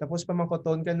 Tapos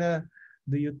pamangkoton ka na,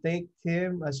 do you take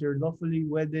him as your lawfully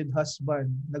wedded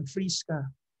husband? Nag-freeze ka.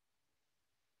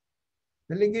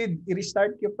 Naligid,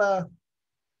 i-restart ka pa.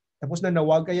 Tapos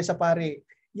nawag kaya sa pare.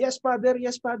 Yes, father.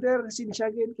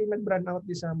 Sinsyagan kay nag-brand out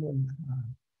di samon.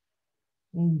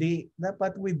 Hindi.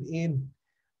 Dapat within.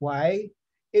 Why?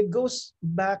 It goes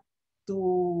back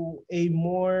to a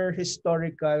more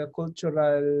historical,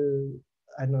 cultural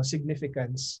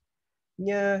significance.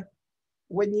 Nya,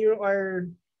 when you are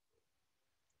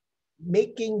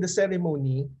making the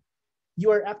ceremony, you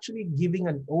are actually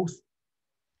giving an oath.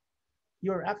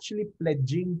 You're actually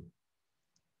pledging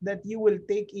that you will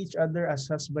take each other as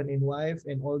husband and wife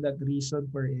and all that reason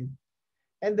for it.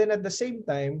 And then at the same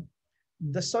time,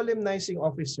 the solemnizing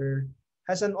officer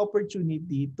has an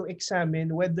opportunity to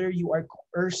examine whether you are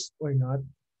coerced or not.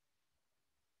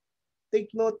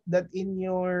 Take note that in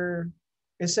your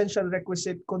essential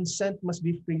requisite, consent must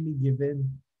be freely given.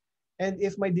 And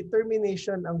if may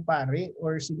determination ang pare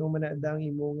or sino man ang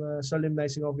imong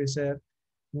solemnizing officer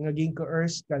naging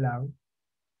coerced ka lang,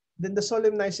 then the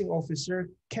solemnizing officer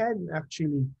can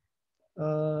actually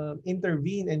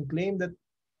intervene and claim that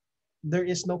there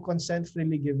is no consent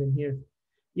freely given here.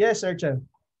 Yes, Archan.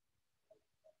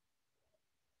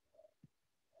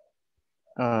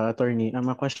 Attorney, ang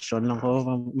question lang ko,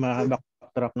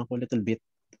 backtrack na ko a little bit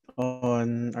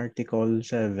on Article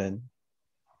 7.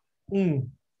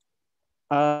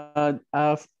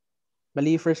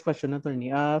 Bali, first question,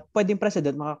 attorney. Pwedeng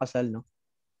president makakasal, no?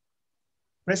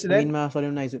 I mean,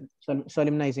 President?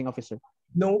 solemnizing officer.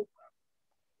 No.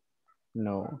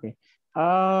 No, okay.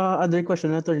 Other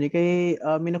question, attorney. Kay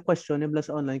may na-questionable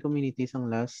sa online communities ang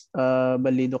last.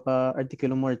 Bali, do ka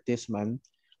articulum mortis man.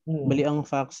 Bali, ang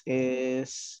facts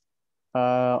is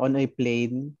on a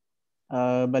plane.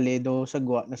 Bali, do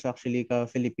sagwa na sa actually ka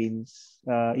Philippines.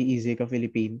 Easy ka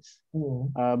Philippines.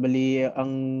 Bali,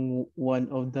 ang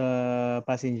one of the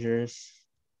passengers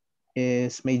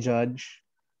is may judge.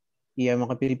 Iya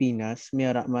mga Pilipinas.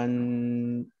 Miyara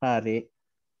man pare.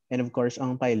 And of course,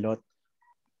 ang pilot.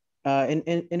 In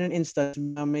an instance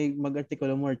na may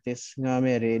mag-articulum mortis nga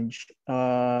marriage,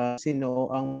 sino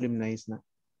ang solemnize na?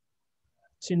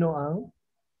 Sino ang?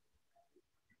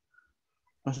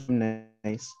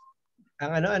 Solemnize.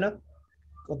 Ang ano?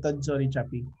 Kutod, sorry,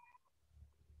 Chappy.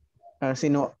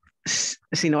 Sino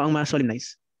ang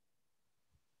ma-solemnize?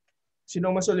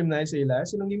 Sino ang ma-solemnize sila?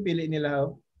 Sinong gimpili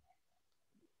nila?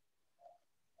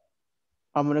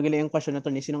 Mo nagali ang question na to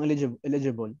ni sinong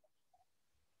eligible?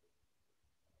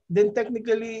 Then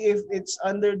technically, if it's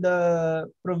under the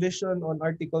provision on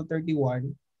Article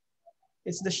 31,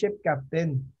 it's the ship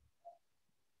captain.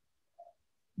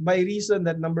 By reason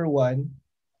that number one,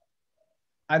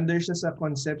 under siya sa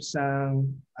concept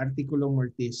sang Articulum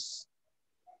Mortis.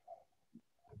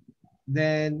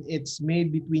 Then it's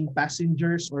made between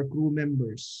passengers or crew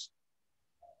members.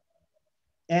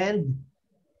 And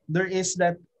there is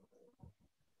that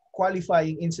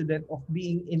qualifying incident of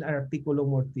being in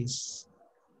Articulum Mortis.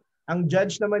 Ang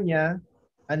judge naman niya,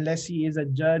 unless he is a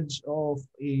judge of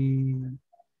a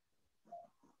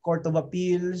Court of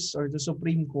Appeals or the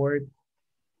Supreme Court,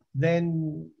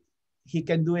 then he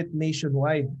can do it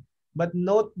nationwide. But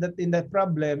note that in that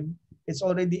problem, it's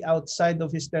already outside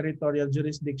of his territorial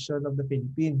jurisdiction of the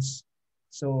Philippines.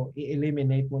 So,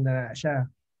 i-eliminate mo na siya.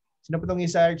 Sino po itong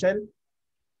isa, Archel?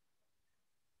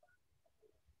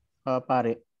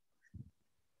 Pare.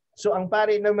 So, ang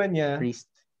pare naman niya,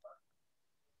 Priest.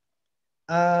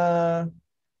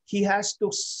 He has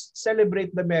to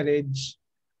celebrate the marriage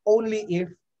only if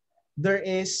there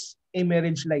is a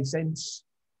marriage license.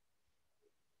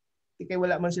 Kaya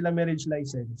wala man sila marriage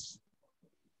license.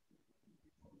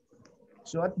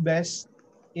 So at best,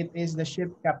 it is the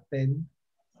ship captain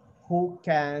who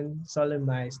can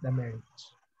solemnize the marriage.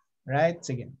 Right?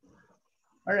 Sige.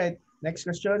 Alright. Next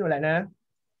question. Wala na?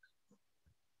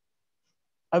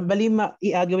 Bali,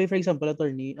 i-agaway for example,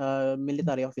 attorney,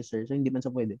 military officer. So hindi man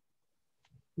sa pwede.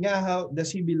 Yeah, how does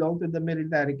he belong to the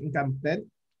military encampment?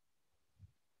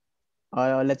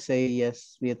 Let's say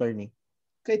yes, the attorney.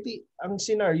 Kaya ang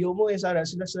scenario mo sila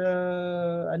sa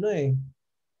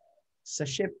sa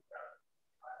ship,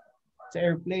 sa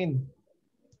airplane.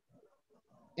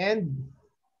 And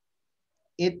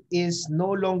it is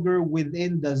no longer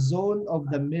within the zone of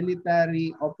the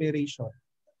military operation.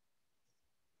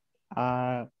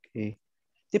 Okay.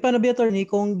 Di paano ba, attorney,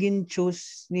 kung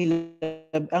gin-choose nila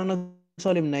ang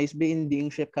nag-solemnize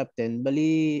being ship captain,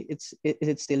 bali, is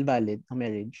it still valid, ang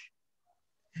marriage?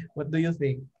 What do you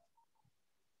think?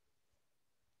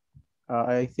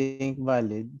 I think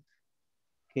valid.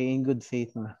 Okay, in good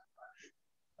faith na.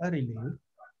 Really?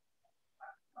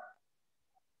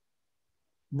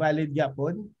 Valid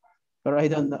yapon? Pero I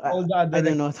don't know. I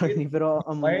don't know, attorney. Pero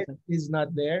is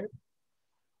not there.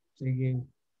 Sige.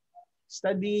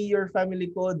 Study your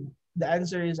family code. The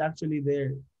answer is actually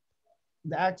there.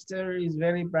 The answer is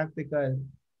very practical.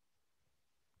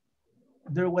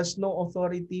 There was no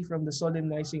authority from the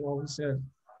solemnizing officer.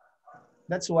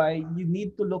 That's why you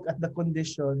need to look at the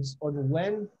conditions on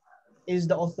when is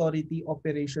the authority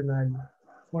operational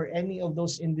for any of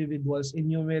those individuals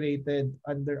enumerated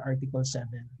under Article 7.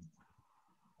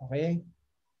 Okay?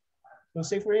 So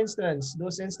say for instance,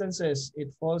 those instances,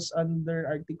 it falls under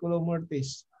Articulum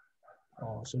Mortis.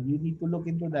 So you need to look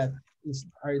into that.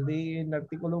 Are they in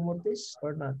Articulum Mortis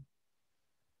or not?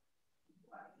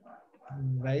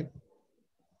 Right?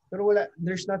 Pero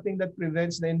there's nothing that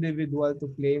prevents the individual to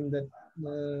claim that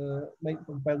may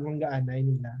pagpanggaanay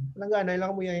nila. Pagpanggaanay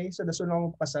lang mo yan sa daso lang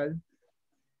pasal.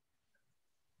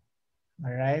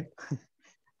 Alright?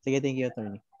 Sige, thank you,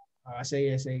 attorney.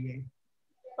 Sige.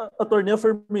 Attorney,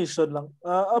 affirmation lang.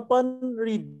 Upon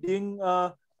reading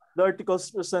the articles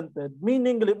presented,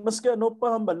 meaning, maski ano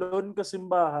pa hambalon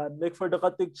kasimbahan, like for the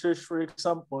Catholic Church, for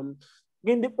example,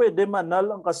 hindi pwede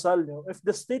manal ang kasal nyo. If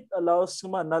the state allows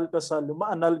manal kasal nyo,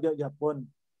 maanal gagapon.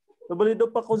 Nabalido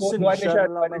pa consensya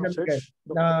lang ng church.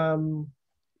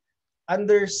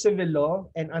 Under civil law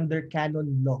and under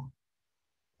canon law.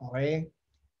 Okay?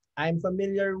 I'm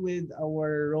familiar with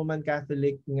our Roman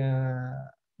Catholic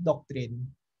doctrine.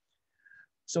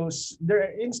 So there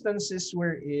are instances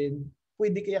wherein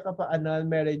pwede kaya ka pa-annul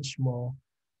marriage mo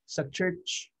sa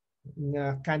church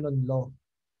nga canon law.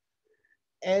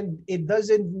 And it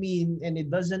doesn't mean and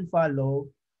it doesn't follow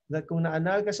that kung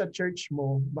na-annul ka sa church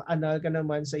mo, ma-annul ka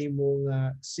naman sa imong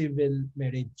civil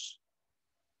marriage.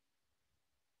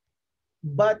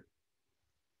 But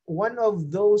one of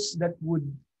those that would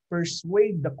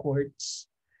persuade the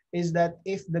courts is that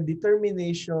if the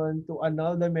determination to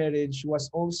annul the marriage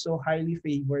was also highly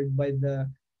favored by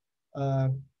the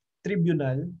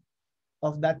tribunal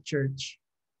of that church,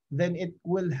 then it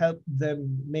will help them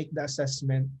make the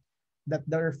assessment that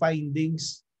their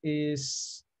findings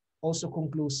is also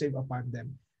conclusive upon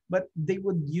them. But they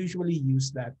would usually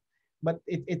use that. But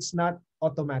it's not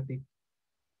automatic.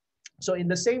 So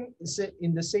in the same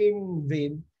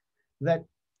vein, that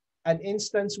an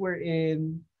instance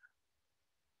wherein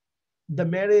the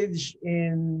marriage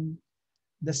in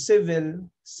the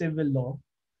civil law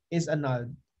is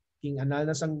annulled, king annul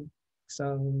na sang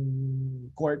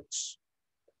courts,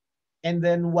 and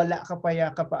then wala ka pa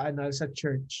annul sa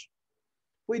church,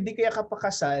 pwede kaya ka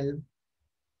pakasal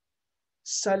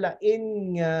sa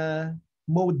lain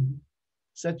mode,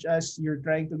 such as you're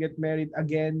trying to get married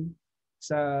again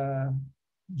sa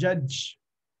judge,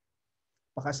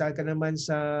 pakasal ka naman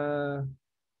sa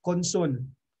consul,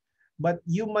 but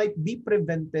you might be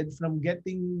prevented from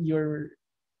getting your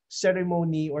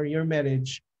ceremony or your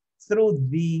marriage through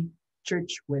the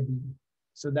church wedding.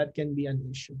 So that can be an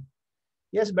issue.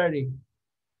 Yes, Barry?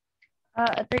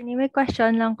 Attorney, may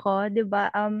question lang ko, di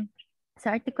ba?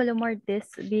 Sa Articulo Mortis,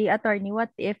 the attorney, what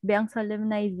if ang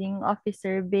solemnizing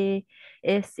officer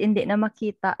is hindi na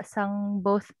makita sang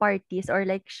both parties, or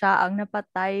like siya ang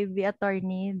napatay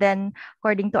attorney, then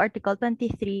according to Article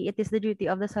 23, it is the duty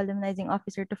of the solemnizing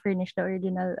officer to furnish the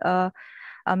original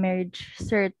marriage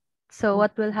cert. So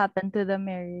what will happen to the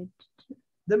marriage?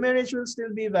 The marriage will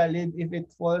still be valid if it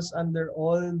falls under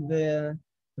all the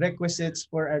requisites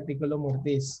for Articulo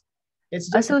Mortis. It's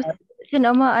just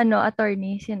sino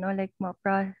attorney, sino like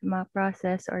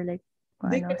ma-process or like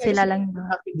sila lang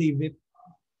affidavit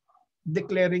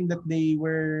declaring that they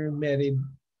were married.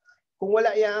 Kung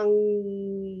wala yang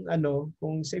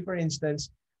kung say for instance,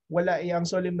 wala yang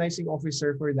solemnizing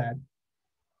officer for that,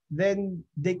 then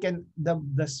they can the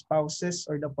spouses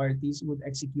or the parties would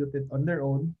execute it on their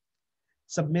own,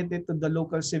 submit it to the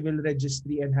local civil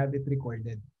registry and have it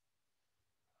recorded.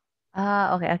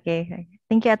 Okay.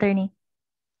 Thank you, attorney.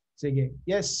 Sige.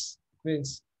 Yes,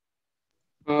 Vince.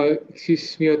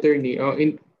 Excuse me, attorney.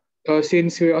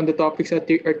 Since we're on the topics at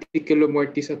Articulo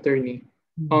Mortis, attorney,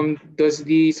 does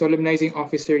the solemnizing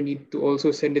officer need to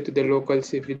also send it to the local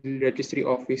civil registry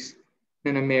office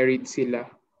na married sila,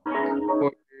 or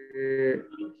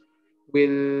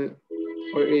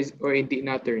hindi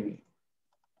na, attorney?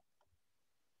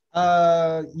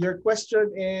 Your question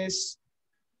is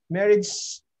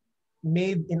marriage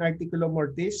made in Articulo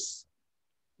Mortis?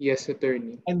 Yes,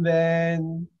 attorney. And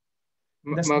then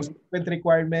the subsequent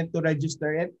requirement to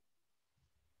register it?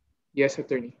 Yes,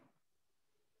 attorney.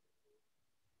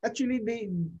 Actually,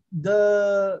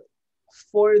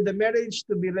 for the marriage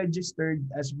to be registered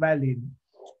as valid,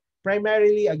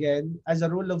 primarily, again, as a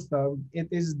rule of thumb, it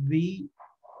is the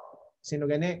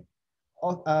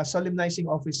solemnizing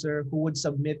officer who would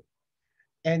submit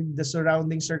and the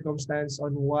surrounding circumstance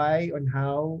on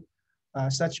how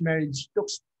such marriage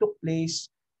took place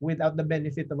without the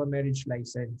benefit of a marriage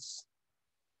license.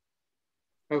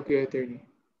 Okay, attorney.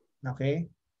 Okay.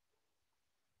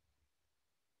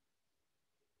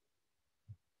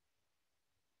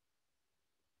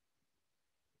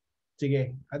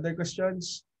 Sige, other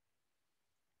questions?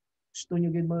 Gusto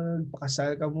nyo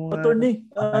magpakasal ka muna? Attorney,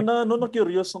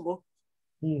 na-curious ako.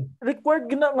 Required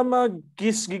gina nga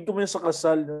mag-kiss gig kami sa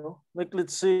kasal, no? Like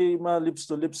let's say, lips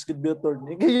to lips could be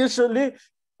attorney. Usually,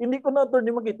 hindi ko na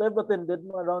attorney makita. I've attended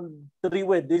around 3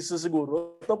 weddings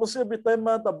siguro. Tapos every time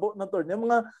matabo na attorney,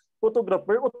 mga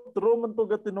photographer, otro man to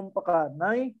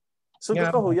gatinumpakanay. So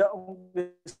kakahuya ang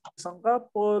isang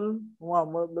couple,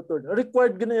 mga attorney.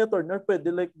 Required gina attorney,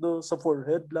 pwede like sa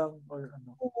forehead lang or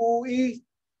ano. Oo,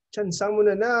 chansa mo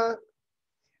na.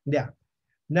 Hindi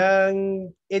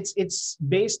it's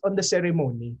based on the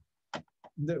ceremony.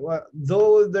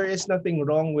 Though there is nothing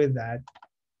wrong with that,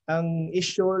 kung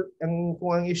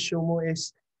ang issue mo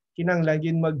is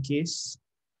kinanglan mag-kiss,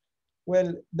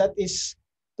 well, that is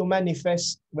to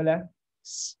manifest, wala?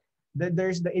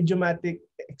 There's the idiomatic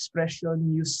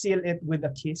expression, you seal it with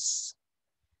a kiss.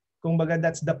 Kung baga,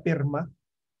 that's the pirma.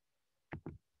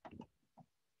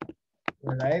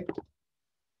 Alright?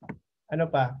 Ano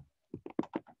pa?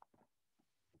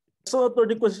 So,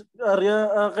 Attorney Arya,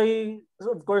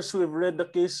 of course, we've read the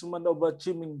case man of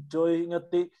Chiming Joy nga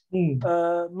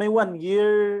may 1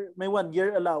 year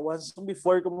allowance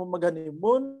before ka mo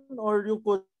mag-honeymoon, or you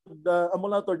could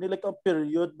amo lang, attorney, like a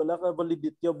period bala ka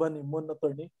validity of honeymoon,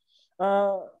 attorney.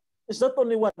 Is that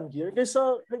only 1 year?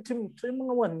 Kaysa like Chiming Joy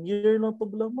mga 1 year lang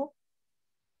problem mo.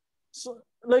 So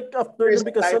like after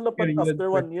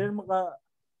after 1 year maka.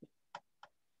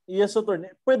 Yes, attorney.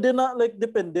 Pwede na, like,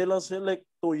 depende lang siya, like,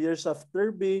 2 years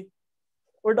after B,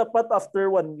 or dapat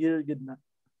after 1 year, gid na.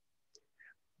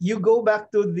 You go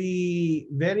back to the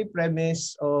very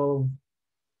premise of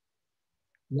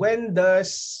when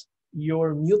does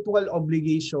your mutual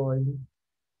obligation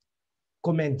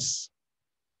commence?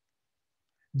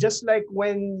 Just like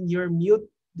when you're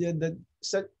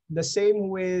the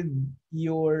same with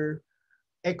your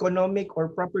economic or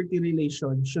property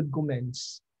relation should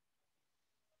commence.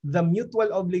 The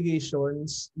mutual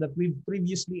obligations that we've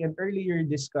previously and earlier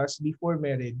discussed before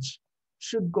marriage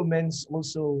should commence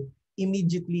also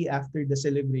immediately after the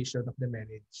celebration of the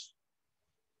marriage.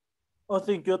 Oh,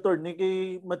 thank you, attorney.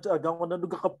 Kay matyagang ko na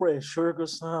ka-pressure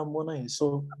kasi mo na eh.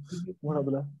 So, muna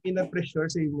ba? Pina-pressure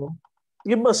sa imo?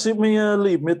 Sige ba, si may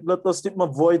limit na tapos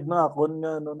ma-void na ako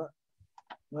nga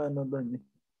attorney.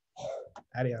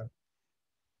 Ariel.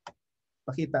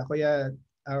 Pakita ko ya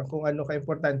kung ano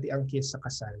ka-importante ang case sa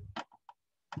kasal.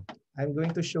 I'm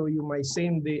going to show you my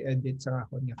same day edit sa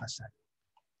akon nga kasal.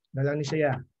 Nalang ni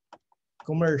siya.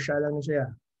 Commercial lang ni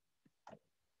siya.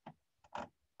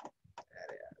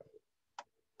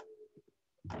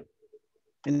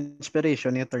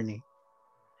 Inspiration ni attorney.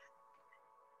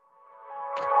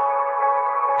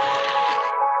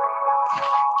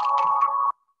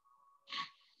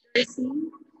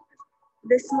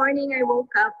 This morning I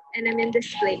woke up and I'm in this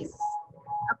place.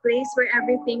 A place where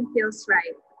everything feels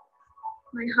right.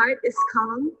 My heart is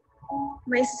calm,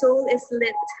 my soul is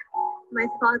lit, my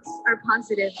thoughts are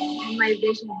positive, and my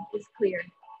vision is clear.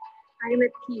 I am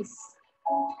at peace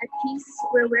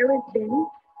where we've been,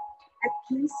 at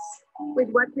peace with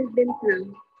what we've been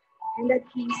through, and at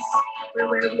peace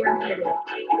where we are headed.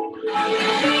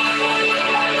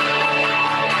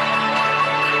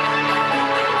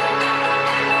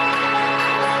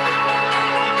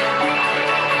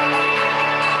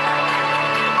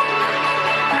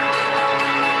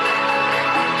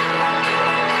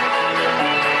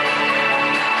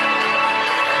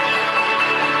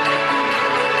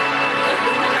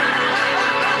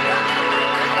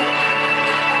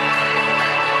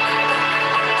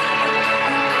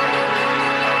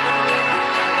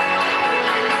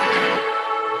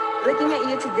 Looking at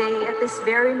you today at this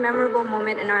very memorable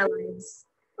moment in our lives,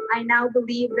 I now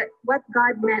believe that what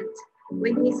God meant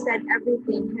when He said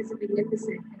everything has a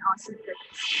magnificent and awesome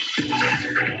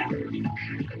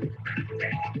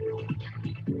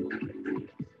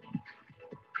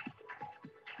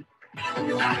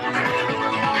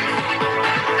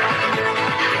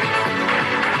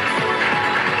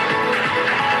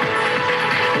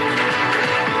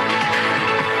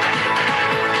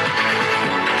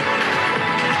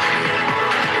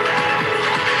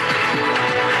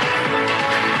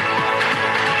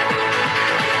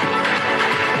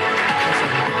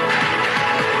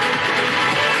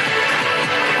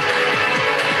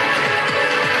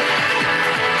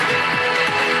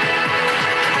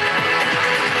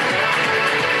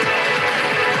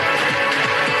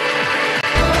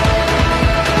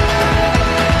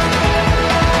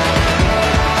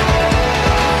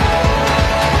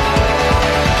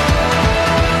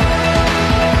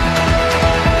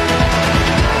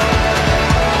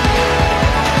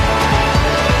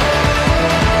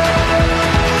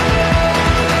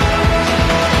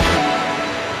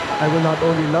I will not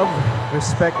only love,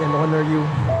 respect, and honor you,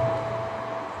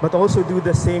 but also do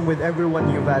the same with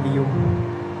everyone you value,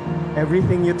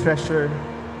 everything you treasure,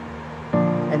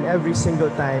 and every single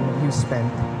time you spend.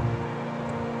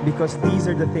 Because these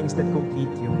are the things that complete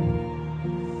you.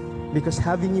 Because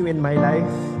having you in my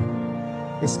life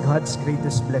is God's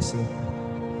greatest blessing.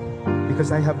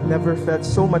 Because I have never felt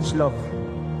so much love,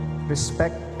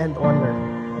 respect, and honor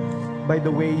by the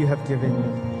way you have given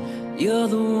me. You're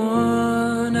the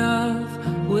one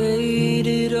I've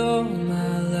waited all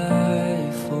my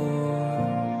life for.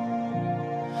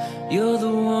 You're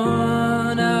the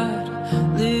one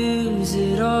I'd lose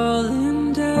it all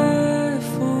and die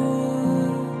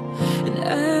for. And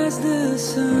as the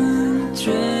sun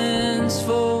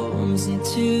transforms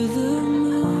into the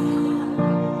moon,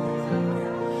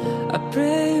 I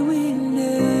pray we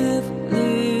never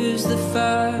lose the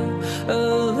fire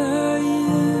of our youth.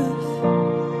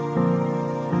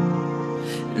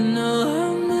 No,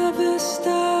 I'll never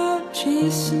stop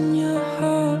chasing your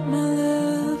heart, my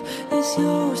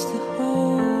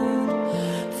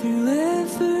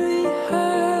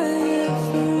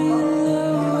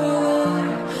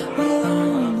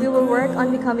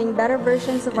becoming better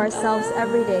versions of ourselves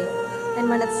every day. And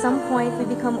when at some point we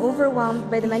become overwhelmed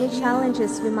by the many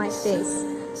challenges we might face,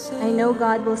 I know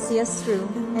God will see us through,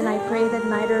 and I pray that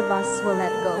neither of us will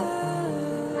let go.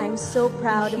 I'm so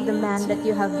proud of the man that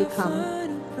you have become,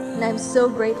 and I'm so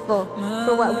grateful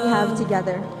for what we have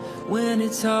together. When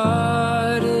it's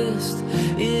hardest,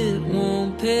 it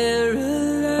won't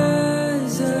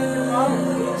paralyze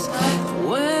us.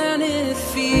 When it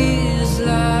feels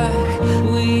like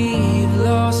we've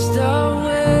lost our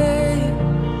way,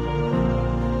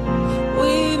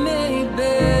 we may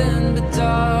bend, but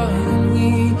darling,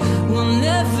 we will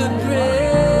never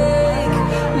break.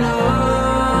 No,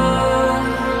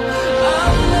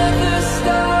 I'll never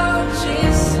stop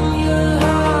chasing your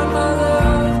heart. My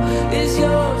love is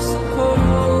your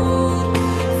support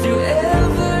through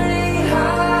every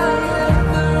high,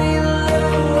 every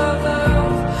low. Our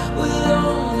love will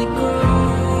only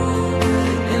grow.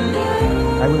 And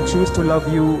I will choose to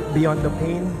love you beyond the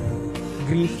pain,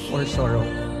 grief, or sorrow,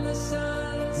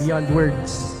 beyond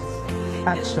words,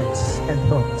 actions, and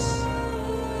thoughts.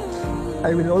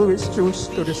 I will always choose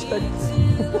to respect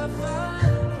you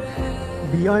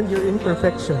beyond your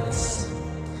imperfections,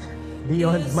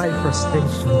 beyond my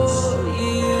frustrations.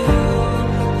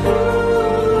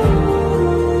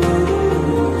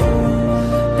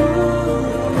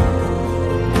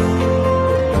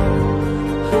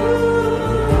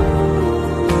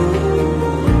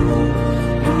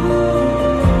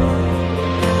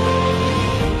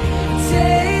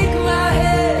 take my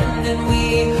hand and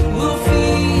we will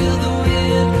feel the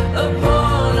wind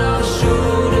upon our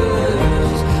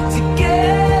shoulders.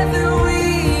 Together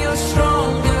we are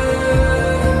stronger.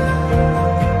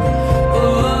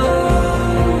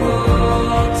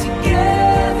 Oh,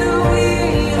 together we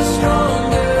are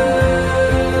stronger.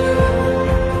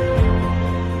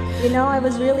 You know, I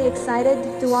was really excited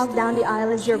to walk down the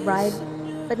aisle as your bride,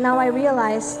 but now I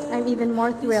realized I'm even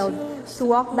more thrilled to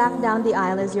walk back down the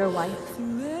aisle as your wife.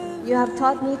 You have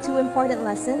taught me two important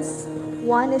lessons.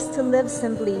 One is to live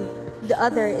simply, the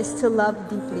other is to love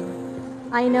deeply.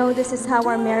 I know this is how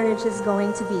our marriage is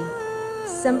going to be.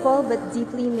 Simple but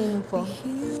deeply meaningful.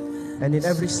 And in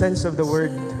every sense of the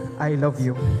word, I love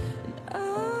you.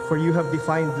 For you have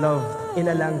defined love in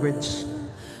a language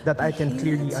that I can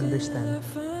clearly understand.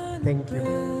 Thank you,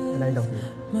 and I love you.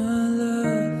 My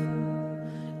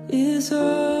love is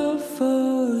all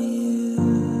for you.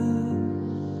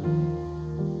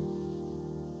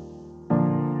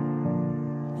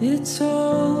 It's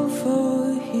all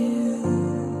for you.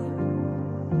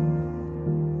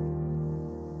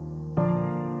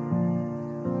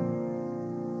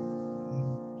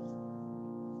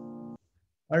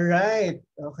 All right.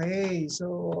 Okay.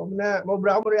 So,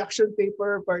 mabra ako reaction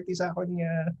paper party sa akong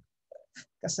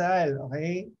kasal.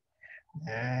 Okay?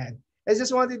 And I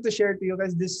just wanted to share to you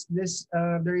guys this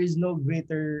there is no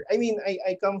greater, I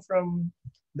come from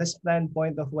the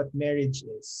standpoint of what marriage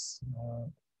is.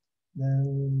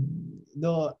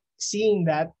 Though seeing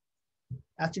that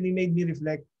actually made me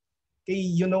reflect, okay,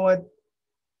 you know what?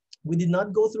 We did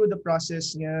not go through the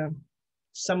process nga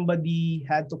somebody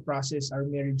had to process our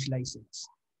marriage license.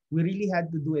 We really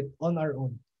had to do it on our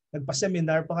own.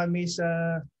 Nagpa-seminar pa kami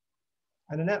sa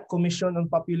Commission on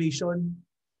Population.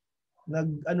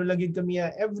 Lagid kami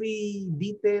every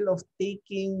detail of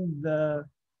taking the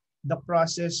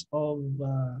process of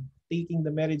taking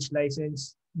the marriage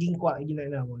license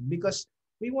ginamon, because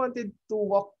we wanted to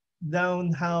walk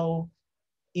down how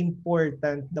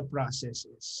important the process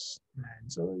is.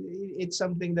 So it's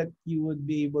something that you would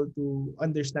be able to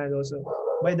understand also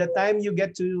by the time you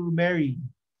get to marry.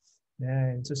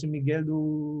 So si Miguel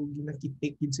do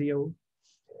ginakitik gid sayo.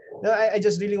 No, I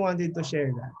just really wanted to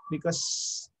share that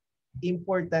because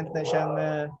important na siyang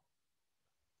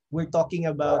we're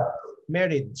talking about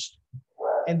marriage.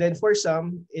 And then for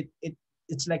some,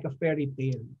 it's like a fairy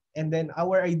tale. And then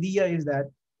our idea is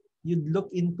that you'd look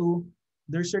into,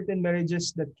 there's certain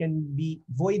marriages that can be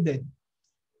voided.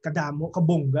 Kadamo,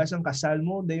 kabongga sang kasal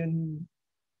mo, dayon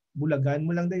bulagan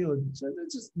mo lang dayon. So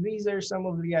these are some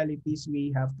of the realities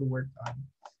we have to work on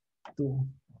too.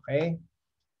 Okay?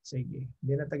 Sige,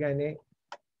 hindi na tagani.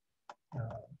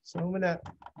 So muna,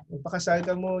 magpakasal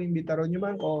ka mo, imbitaron nyo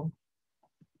man ko.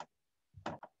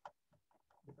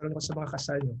 Imbitaron ko sa mga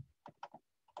kasal nyo.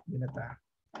 Hindi na ta.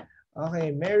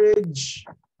 Okay, marriage.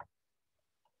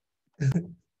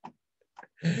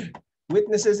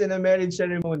 Witnesses in a marriage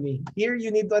ceremony. Here you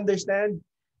need to understand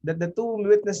that the two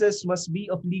witnesses must be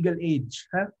of legal age.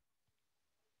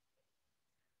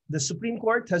 The Supreme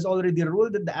Court has already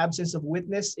ruled that the absence of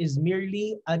witness is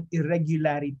merely an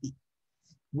irregularity,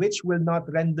 which will not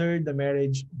render the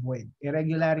marriage void.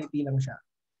 Irregularity lang siya.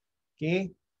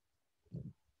 Okay?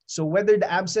 So whether the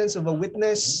absence of a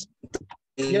witness,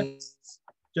 yes,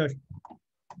 sure.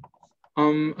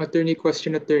 Attorney,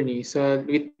 attorney. Sa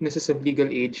witnesses of legal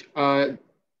age,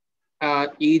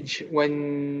 age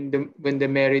when the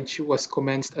marriage was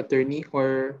commenced, attorney,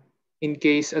 or in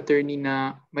case attorney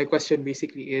na, my question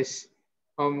basically is,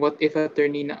 what if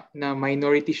attorney na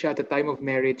minority siya at the time of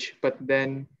marriage, but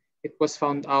then it was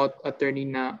found out, attorney,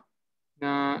 na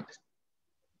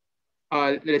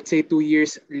let's say 2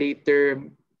 years later,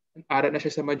 ara na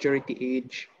siya sa majority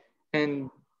age, and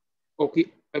okay,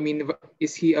 I mean,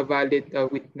 is he a valid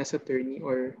witness, attorney,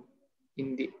 or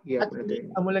hindi? Yeah,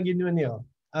 actually, amo lang yun niyo.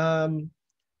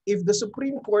 If the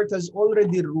Supreme Court has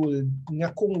already ruled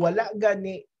nga kung wala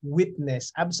gani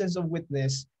witness, absence of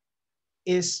witness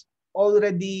is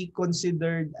already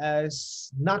considered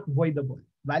as not voidable.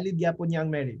 Valid yapon niya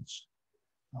ang marriage.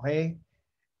 Okay?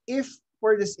 If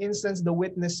for this instance the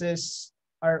witnesses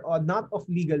are not of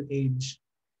legal age,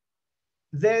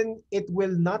 then it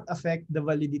will not affect the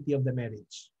validity of the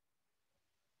marriage.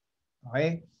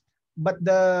 Okay? But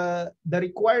the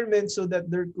requirement so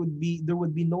that there would be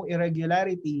no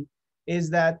irregularity is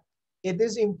that it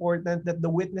is important that the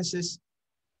witnesses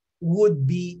would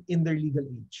be in their legal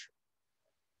age.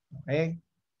 Okay?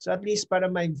 So at least para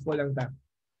mindful lang tayo.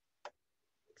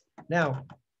 Now,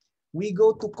 we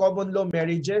go to common law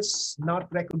marriages not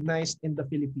recognized in the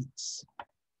Philippines.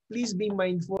 Please be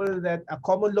mindful that a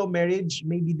common law marriage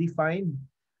may be defined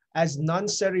as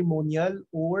non-ceremonial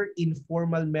or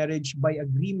informal marriage by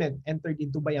agreement entered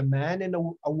into by a man and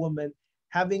a woman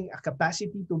having a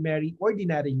capacity to marry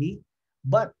ordinarily,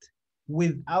 but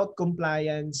without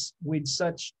compliance with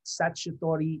such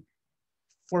statutory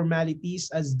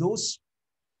formalities as those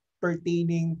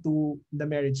pertaining to the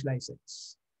marriage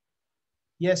license.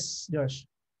 Yes, Josh.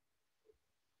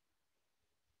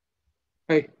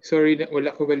 Ay, sorry,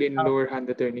 wala ko bali in lower hand,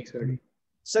 attorney, sorry.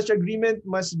 Such agreement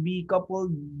must be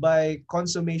coupled by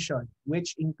consummation,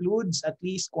 which includes at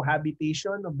least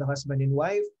cohabitation of the husband and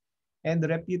wife, and the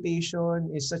reputation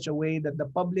is such a way that the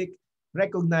public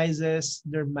recognizes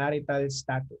their marital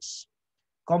status.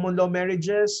 Common law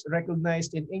marriages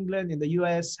recognized in England and the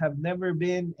US have never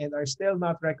been and are still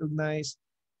not recognized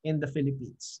in the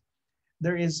Philippines.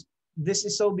 This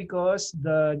is so because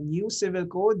the new civil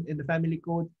code and the family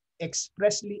code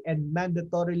expressly and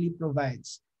mandatorily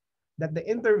provides that the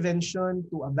intervention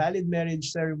to a valid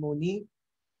marriage ceremony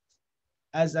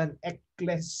as an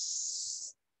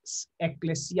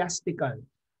ecclesiastical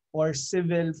or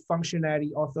civil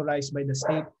functionary authorized by the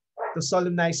state to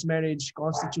solemnize marriage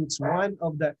constitutes one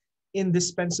of the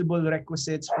indispensable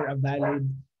requisites for a valid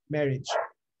marriage.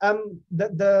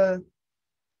 The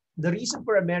reason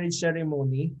for a marriage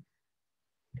ceremony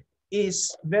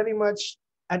is very much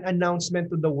an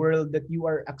announcement to the world that you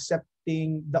are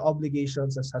accepting the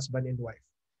obligations as husband and wife.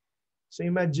 So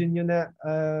imagine nyo na,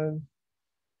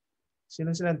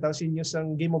 sino nyo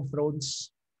sang Game of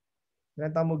Thrones?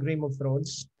 Sinanta mo Game of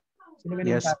Thrones? Sino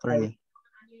yes, attorney.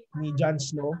 Ni Jon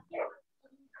Snow?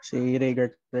 Si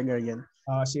Rhaegar Targaryen.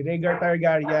 Si Rhaegar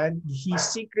Targaryen, he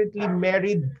secretly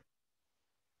married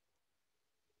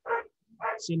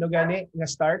sino gani nga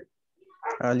Stark?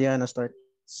 Lyanna Stark.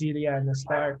 Si Lyanna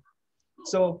Stark.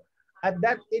 So at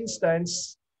that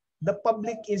instance, the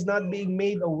public is not being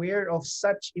made aware of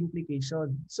such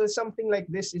implication. So something like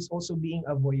this is also being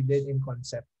avoided in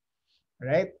concept.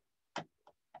 Right?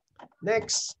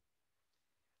 Next,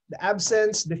 the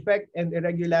absence, defect, and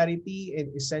irregularity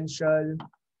in essential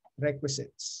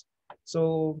requisites.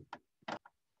 So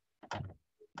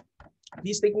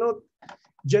please take note,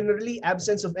 generally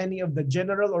absence of any of the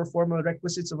general or formal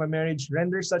requisites of a marriage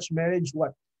renders such marriage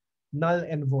what? Null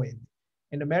and void.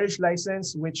 And the marriage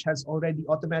license, which has already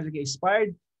automatically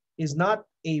expired, is not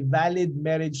a valid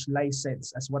marriage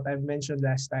license, as what I've mentioned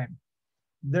last time.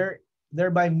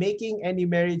 Thereby making any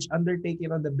marriage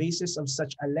undertaken on the basis of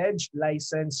such alleged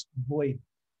license void.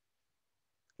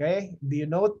 Okay, do you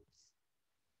note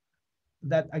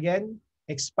that again,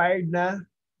 expired na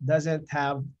doesn't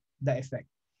have the effect.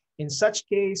 In such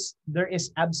case, there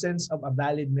is absence of a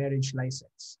valid marriage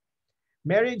license.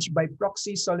 Marriage by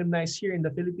proxy solemnized here in the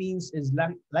Philippines is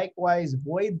likewise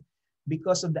void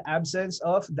because of the absence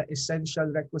of the essential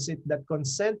requisite that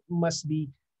consent must be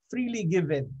freely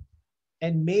given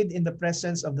and made in the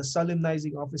presence of the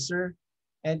solemnizing officer,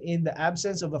 and in the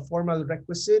absence of a formal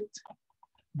requisite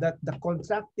that the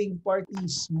contracting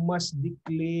parties must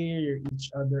declare each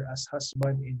other as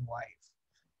husband and wife.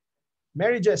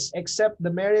 Marriages except the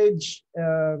marriage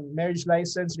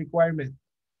license requirement.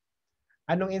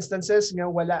 Anong instances nga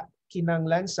wala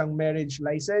kinanglan sang marriage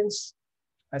license?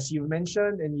 As you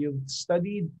mentioned and you've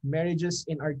studied, marriages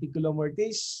in articulo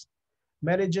mortis,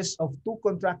 marriages of two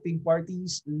contracting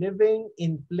parties living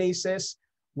in places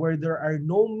where there are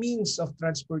no means of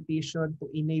transportation to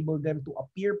enable them to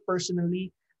appear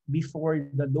personally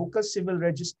before the local civil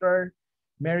registrar,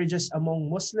 marriages among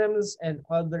Muslims and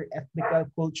other ethnic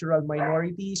cultural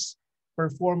minorities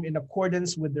performed in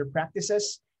accordance with their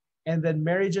practices, and then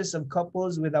marriages of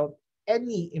couples without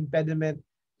any impediment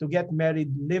to get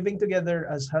married, living together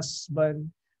as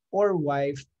husband or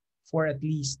wife for at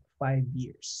least 5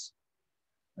 years.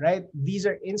 Right? These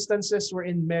are instances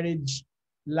wherein marriage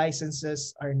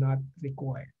licenses are not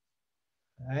required.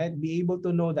 Right? Be able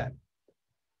to know that.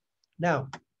 Now,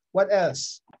 what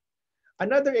else?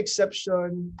 Another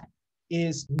exception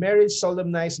is marriage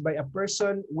solemnized by a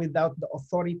person without the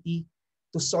authority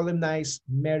to solemnize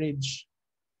marriage,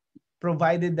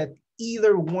 provided that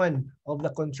either one of the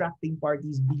contracting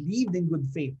parties believed in good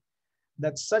faith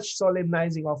that such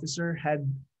solemnizing officer had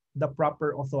the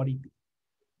proper authority.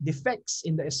 Defects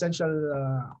in the essential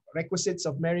requisites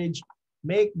of marriage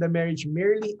make the marriage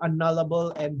merely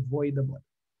annullable and voidable.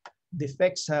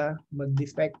 Defects ha,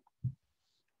 mag-defect.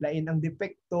 Lain ang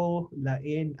depekto,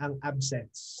 lain ang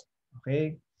absence.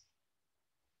 Okay?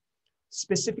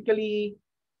 Specifically,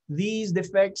 these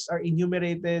defects are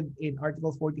enumerated in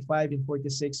Article 45 and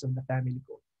 46 of the Family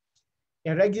Code.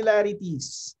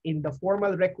 Irregularities in the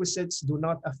formal requisites do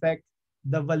not affect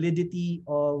the validity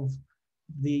of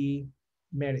the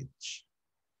marriage.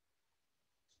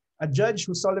 A judge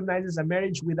who solemnizes a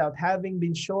marriage without having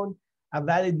been shown a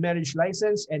valid marriage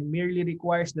license and merely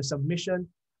requires the submission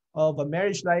of a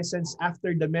marriage license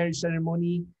after the marriage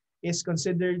ceremony is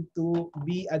considered to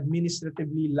be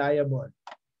administratively liable.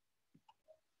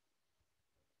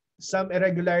 Some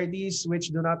irregularities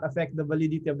which do not affect the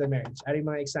validity of the marriage. Ari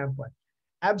mga example.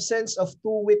 Absence of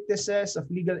two witnesses of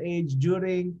legal age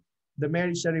during the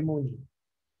marriage ceremony.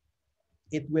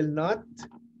 It will not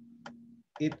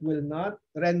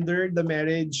render the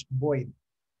marriage void.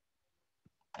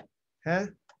 Huh?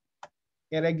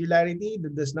 Irregularity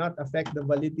that does not affect the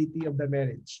validity of the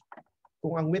marriage.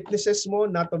 Kung ang witnesses mo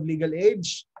not of legal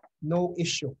age, no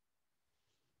issue.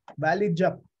 Valid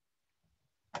job.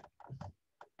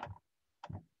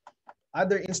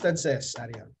 Other instances,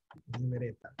 Ariel,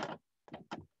 numerata.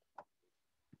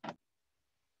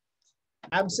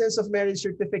 Absence of marriage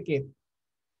certificate.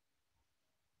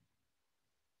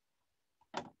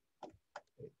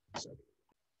 Sorry.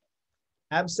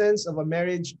 Absence of a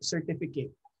marriage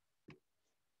certificate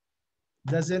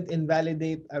doesn't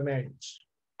invalidate a marriage.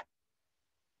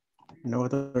 No,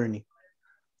 attorney.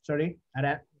 Sorry,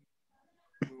 Ara?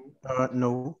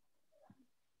 No.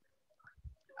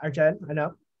 Archan,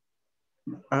 ano?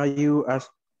 You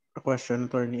asked a question,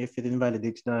 attorney, if it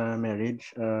invalidates the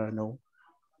marriage. No.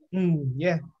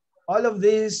 Yeah. All of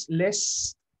this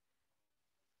list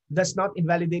does not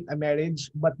invalidate a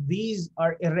marriage, but these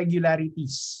are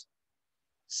irregularities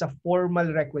sa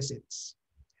formal requisites.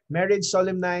 Marriage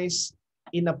solemnized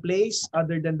in a place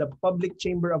other than the public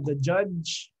chamber of the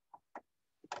judge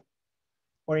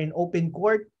or in open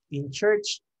court, in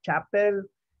church, chapel,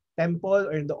 temple,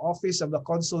 or in the office of the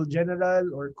consul general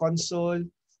or consul,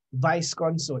 vice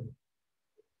consul.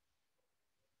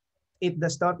 It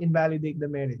does not invalidate the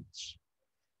marriage.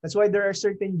 That's why there are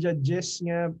certain judges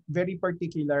nga very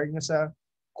particular nga sa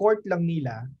court lang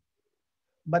nila,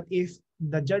 but if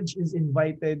the judge is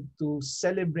invited to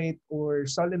celebrate or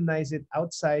solemnize it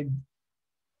outside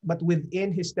but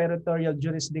within his territorial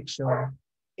jurisdiction,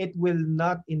 it will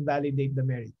not invalidate the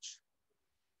marriage.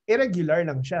 Irregular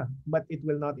lang siya, but it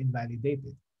will not invalidate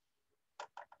it.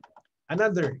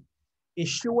 Another,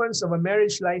 issuance of a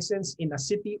marriage license in a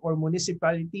city or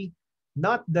municipality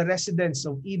not the residence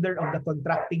of either of the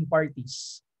contracting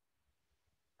parties.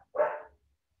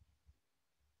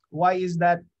 Why is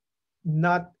that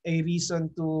not a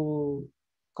reason to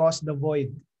cause the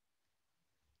void?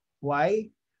 Why?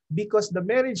 Because the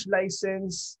marriage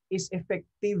license is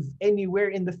effective anywhere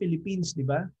in the Philippines, di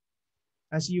ba?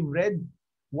 As you've read,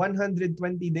 120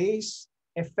 days,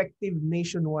 effective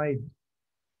nationwide.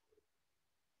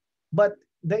 But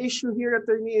the issue here,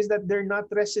 attorney, is that they're not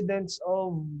residents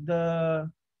of the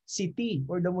city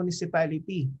or the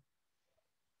municipality.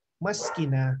 Maski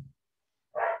na,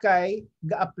 kay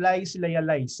ga-apply sila yung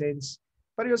license.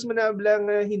 Parehas mo na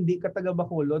blang hindi ka taga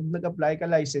Bacolod, nag-apply ka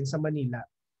license sa Manila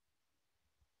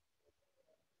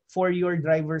for your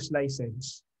driver's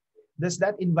license. Does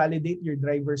that invalidate your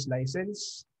driver's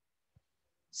license?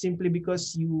 Simply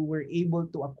because you were able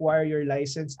to acquire your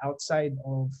license outside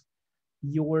of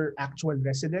your actual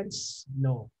residence?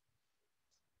 No.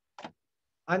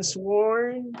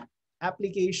 Unsworn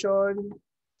application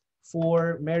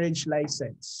for marriage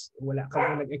license. Wala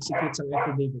kang nag-execute sa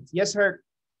affidavit. Yes, Herc?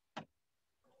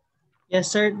 Yes,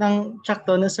 sir. Nang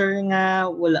tsakto na, sir, nga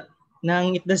wala.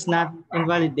 Nang it does not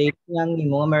invalidate ng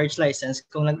imo marriage license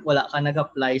kung wala ka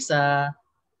nag-apply sa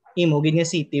imo gid nga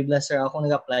city bla sir ako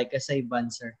nag-apply ka sa iban,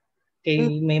 sir.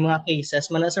 Kay may mga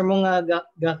cases man sir mo nga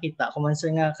gakita ko man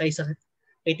sir nga kay sa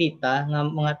kay tita nga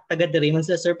mga taga diri man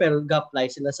sila sir pero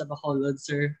ga-apply sila sa Bacolod,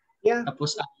 sir. Yeah.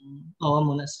 Tapos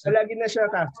muna sir. Palagi na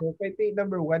siya kaso. Kay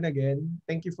number 1 again.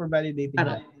 Thank you for validating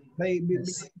that. The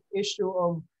issue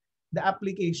of the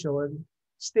application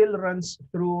still runs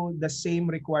through the same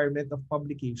requirement of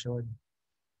publication.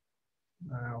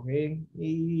 Okay?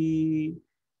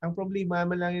 Ang problema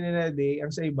man lang nila ang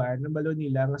sa iba, nabalo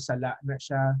nila nga sala na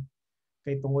siya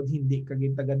kay tungod hindi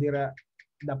kagid taga dira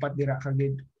dapat dira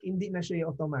kagid. Hindi na siya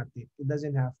automatic. It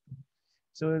doesn't have to.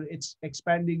 So it's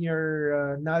expanding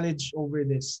your knowledge over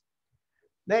this.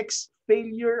 Next,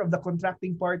 failure of the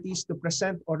contracting parties to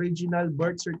present original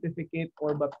birth certificate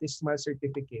or baptismal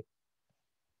certificate.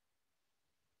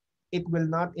 It will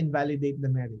not invalidate the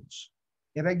marriage.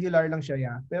 Irregular lang siya,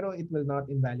 yeah, pero it will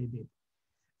not invalidate.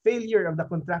 Failure of the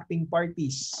contracting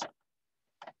parties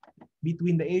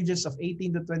between the ages of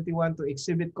 18 to 21 to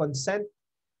exhibit consent,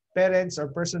 parents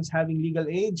or persons having legal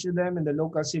age to them in the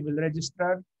local civil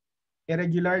registrar.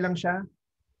 Irregular lang siya,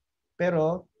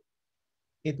 pero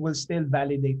it will still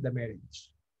validate the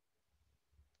marriage.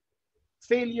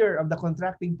 Failure of the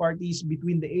contracting parties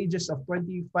between the ages of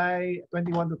 21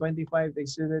 to 25 to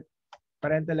exhibit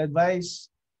parental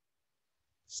advice,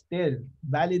 still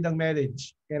valid ang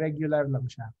marriage. Irregular lang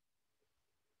siya.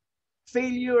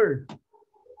 Failure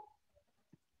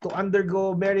to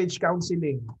undergo marriage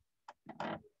counseling.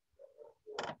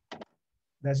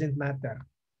 Doesn't matter.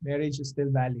 Marriage is still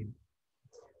valid.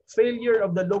 Failure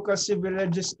of the local civil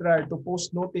registrar to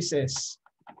post notices.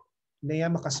 Niya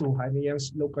makasuhan niya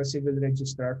local civil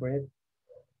registrar for it.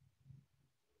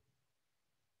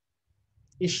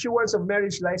 Issuance of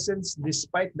marriage license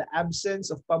despite the absence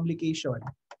of publication.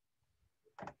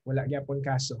 Wala gyapon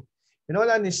kaso. In all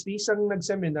honesty, isang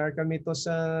nag-seminar kami to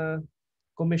sa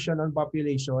Commission on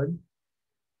Population.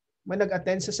 May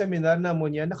nag-attend sa seminar na mo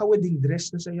niya, naka-wedding dress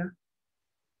na siya.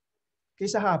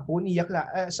 Kaysa hapon, iyak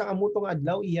sa amutong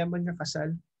adlaw, iya man nga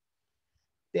kasal.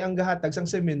 Ti ang gahatag sang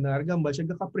seminar, gambal siya,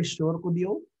 gaka-pressure ko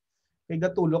diyo. Kay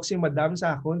gatulok si madam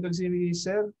sa akon, kag si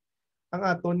sir, ang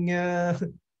aton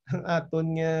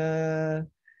nga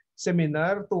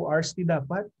seminar 2 hours ti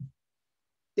dapat.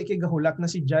 Ti kay gahulak na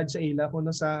si judge sa ila ko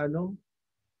na sa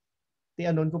ti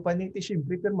anon ko pa ni ti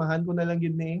syempre pirmahan ko na lang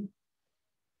yun ni.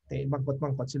 Ti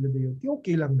mangkot sila diyo. Ti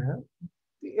okay lang na.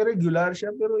 Ti irregular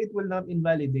siya pero it will not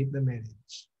invalidate the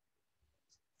marriage.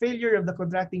 Failure of the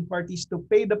contracting parties to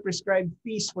pay the prescribed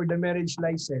fees for the marriage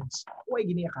license. Uy,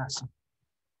 gini kaso.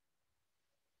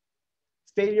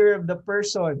 Failure of the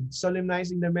person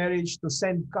solemnizing the marriage to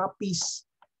send copies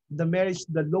of the marriage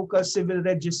to the local civil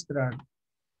registrar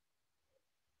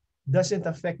doesn't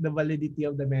affect the validity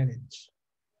of the marriage.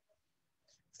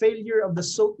 Failure of the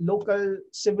local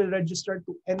civil registrar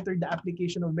to enter the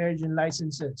application of marriage and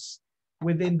licenses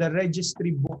within the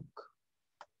registry book.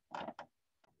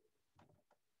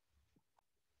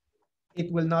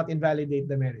 It will not invalidate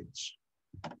the marriage.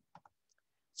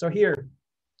 So here,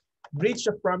 breach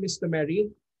of promise to marry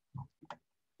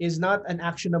is not an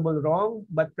actionable wrong,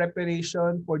 but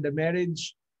preparation for the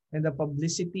marriage and the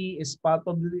publicity is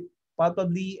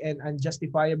palpably and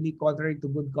unjustifiably contrary to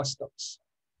good customs.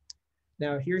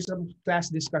 Now, here's some class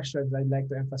discussions I'd like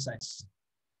to emphasize.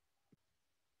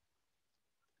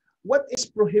 What is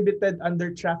prohibited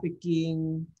under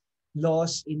trafficking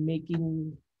laws in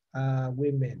making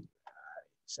women?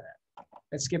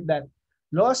 Let's skip that.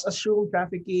 Laws assume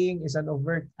trafficking is an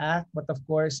overt act, but of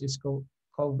course is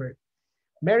covert.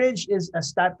 Marriage is a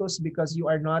status because you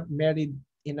are not married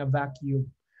in a vacuum.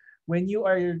 When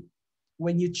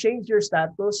you change your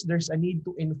status, there's a need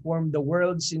to inform the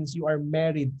world since you are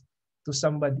married to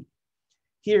somebody.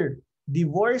 Here,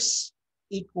 divorce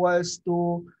equals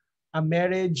to a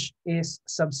marriage is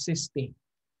subsisting.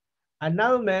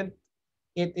 Annulment,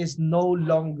 it is no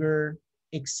longer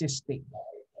existing.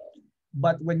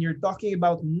 But when you're talking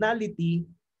about nullity,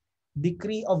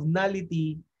 decree of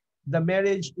nullity, the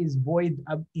marriage is void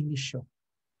ab initio.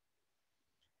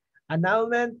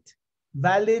 Annulment,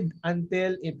 valid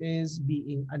until it is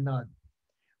being annulled.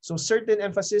 So certain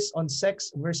emphasis on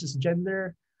sex versus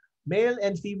gender. Male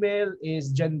and female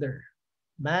is gender.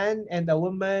 Man and a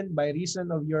woman, by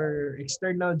reason of your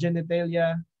external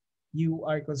genitalia, you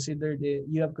have considered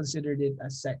it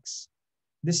as sex.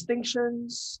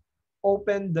 Distinctions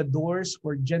open the doors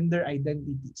for gender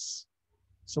identities.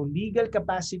 So legal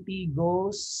capacity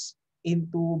goes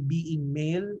into being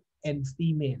male and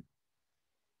female.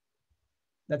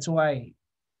 That's why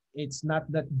it's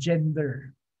not that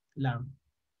gender lang.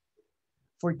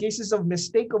 For cases of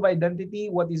mistake of identity,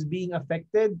 what is being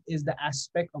affected is the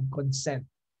aspect of consent.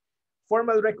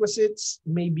 Formal requisites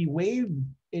may be waived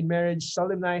in marriage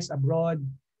solemnized abroad.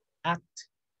 Act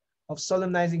of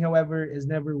solemnizing, however, is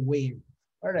never waived.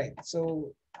 All right,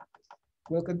 so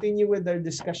we'll continue with our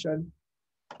discussion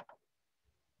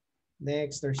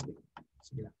next Thursday.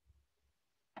 Sige lang.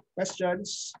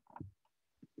 Questions?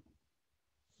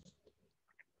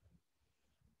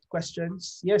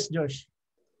 Questions? Yes, Josh.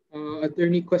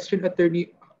 Attorney,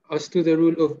 as to the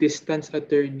rule of distance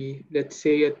attorney. Let's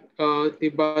say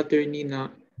diba attorney na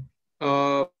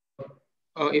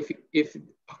if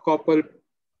a couple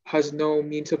has no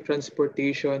means of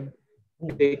transportation,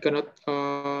 they cannot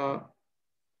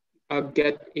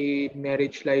get a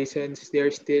marriage license. They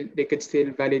can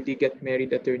still validly get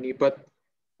married, attorney. But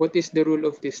what is the rule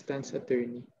of distance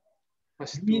attorney?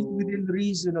 Within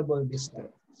reasonable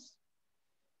distance.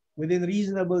 Within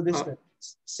reasonable distance.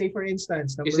 Say for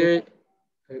instance,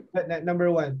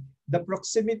 number one, the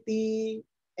proximity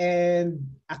and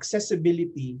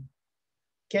accessibility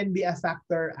can be a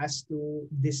factor as to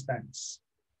distance.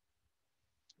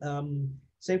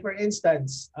 Say for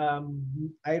instance,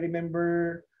 I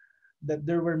remember that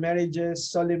there were marriages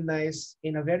solemnized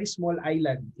in a very small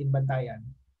island in Bantayan.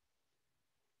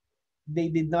 They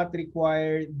did not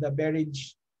require the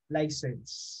marriage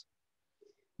license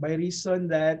by reason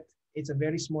that it's a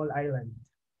very small island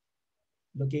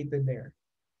located there.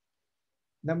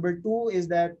 Number two is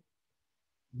that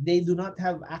they do not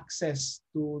have access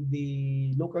to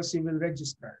the local civil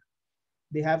registrar.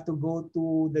 They have to go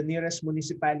to the nearest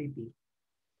municipality.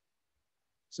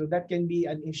 So that can be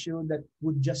an issue that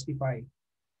would justify.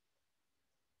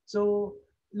 So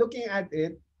looking at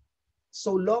it,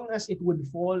 so long as it would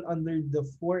fall under the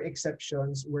 4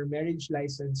 exceptions where marriage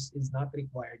license is not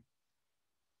required,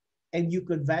 and you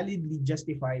could validly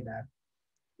justify that,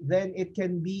 then it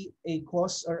can be a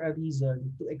cause or a reason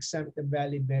to exempt a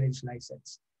valid marriage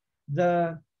license.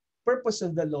 The purpose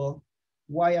of the law,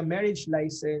 why a marriage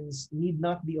license need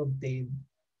not be obtained,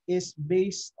 is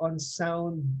based on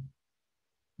sound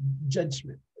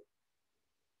judgment.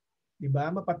 Diba?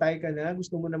 Mapatay ka na,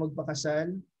 gusto mo na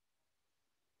magpakasal.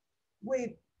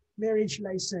 Wait, marriage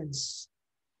license.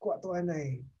 Kuha to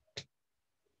anay.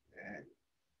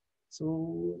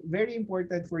 So, very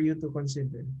important for you to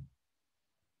consider.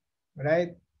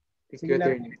 Right? Sige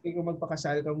lang, kung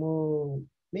magpakasal ka mo,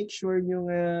 make sure nyo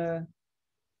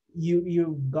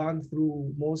you've gone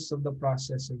through most of the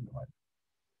process and all.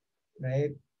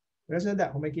 Right? Pero sanda,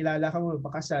 kung may kilala ka mo,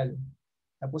 magpakasal,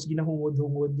 tapos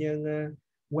ginahungod-hungod niyang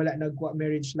wala nagkuha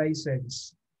marriage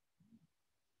license.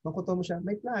 Makuto mo siya,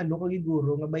 may plano kang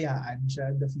iguro nga bayaan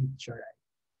siya the future.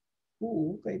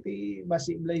 Oo, kahit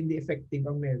basibla hindi effective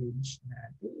ang marriage.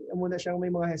 Amo na siyang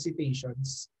may mga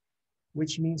hesitations,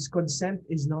 which means consent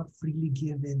is not freely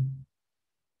given.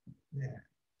 Yeah.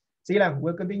 Sige lang,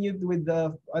 we'll continue with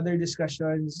the other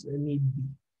discussions need be.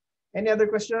 Any other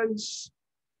questions?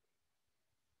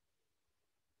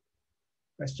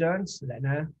 Questions? Wala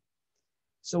na.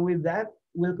 So with that,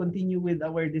 we'll continue with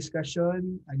our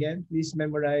discussion. Again, please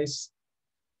memorize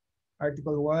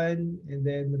Article 1 and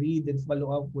then read and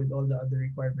follow up with all the other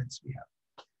requirements we have.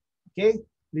 Okay?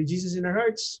 With Jesus in our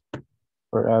hearts.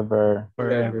 Forever.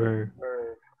 Forever.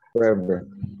 Forever.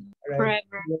 Right.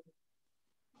 Forever.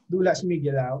 Dula si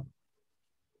Miguel out.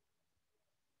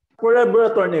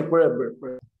 Forever, attorney. Forever.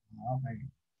 Okay.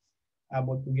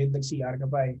 Abot kung yun, nag-CR ka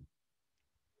pa eh.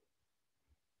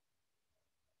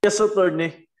 Yes,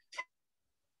 attorney.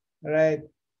 Alright.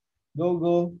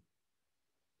 Go.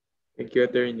 Thank you,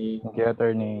 attorney. Thank you,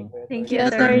 attorney. Thank you,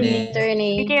 attorney.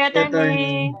 Thank you,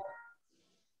 attorney.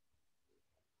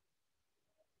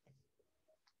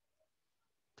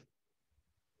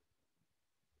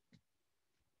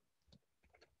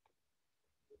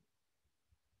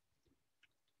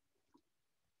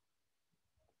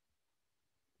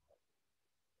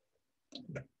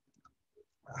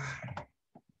 Ah.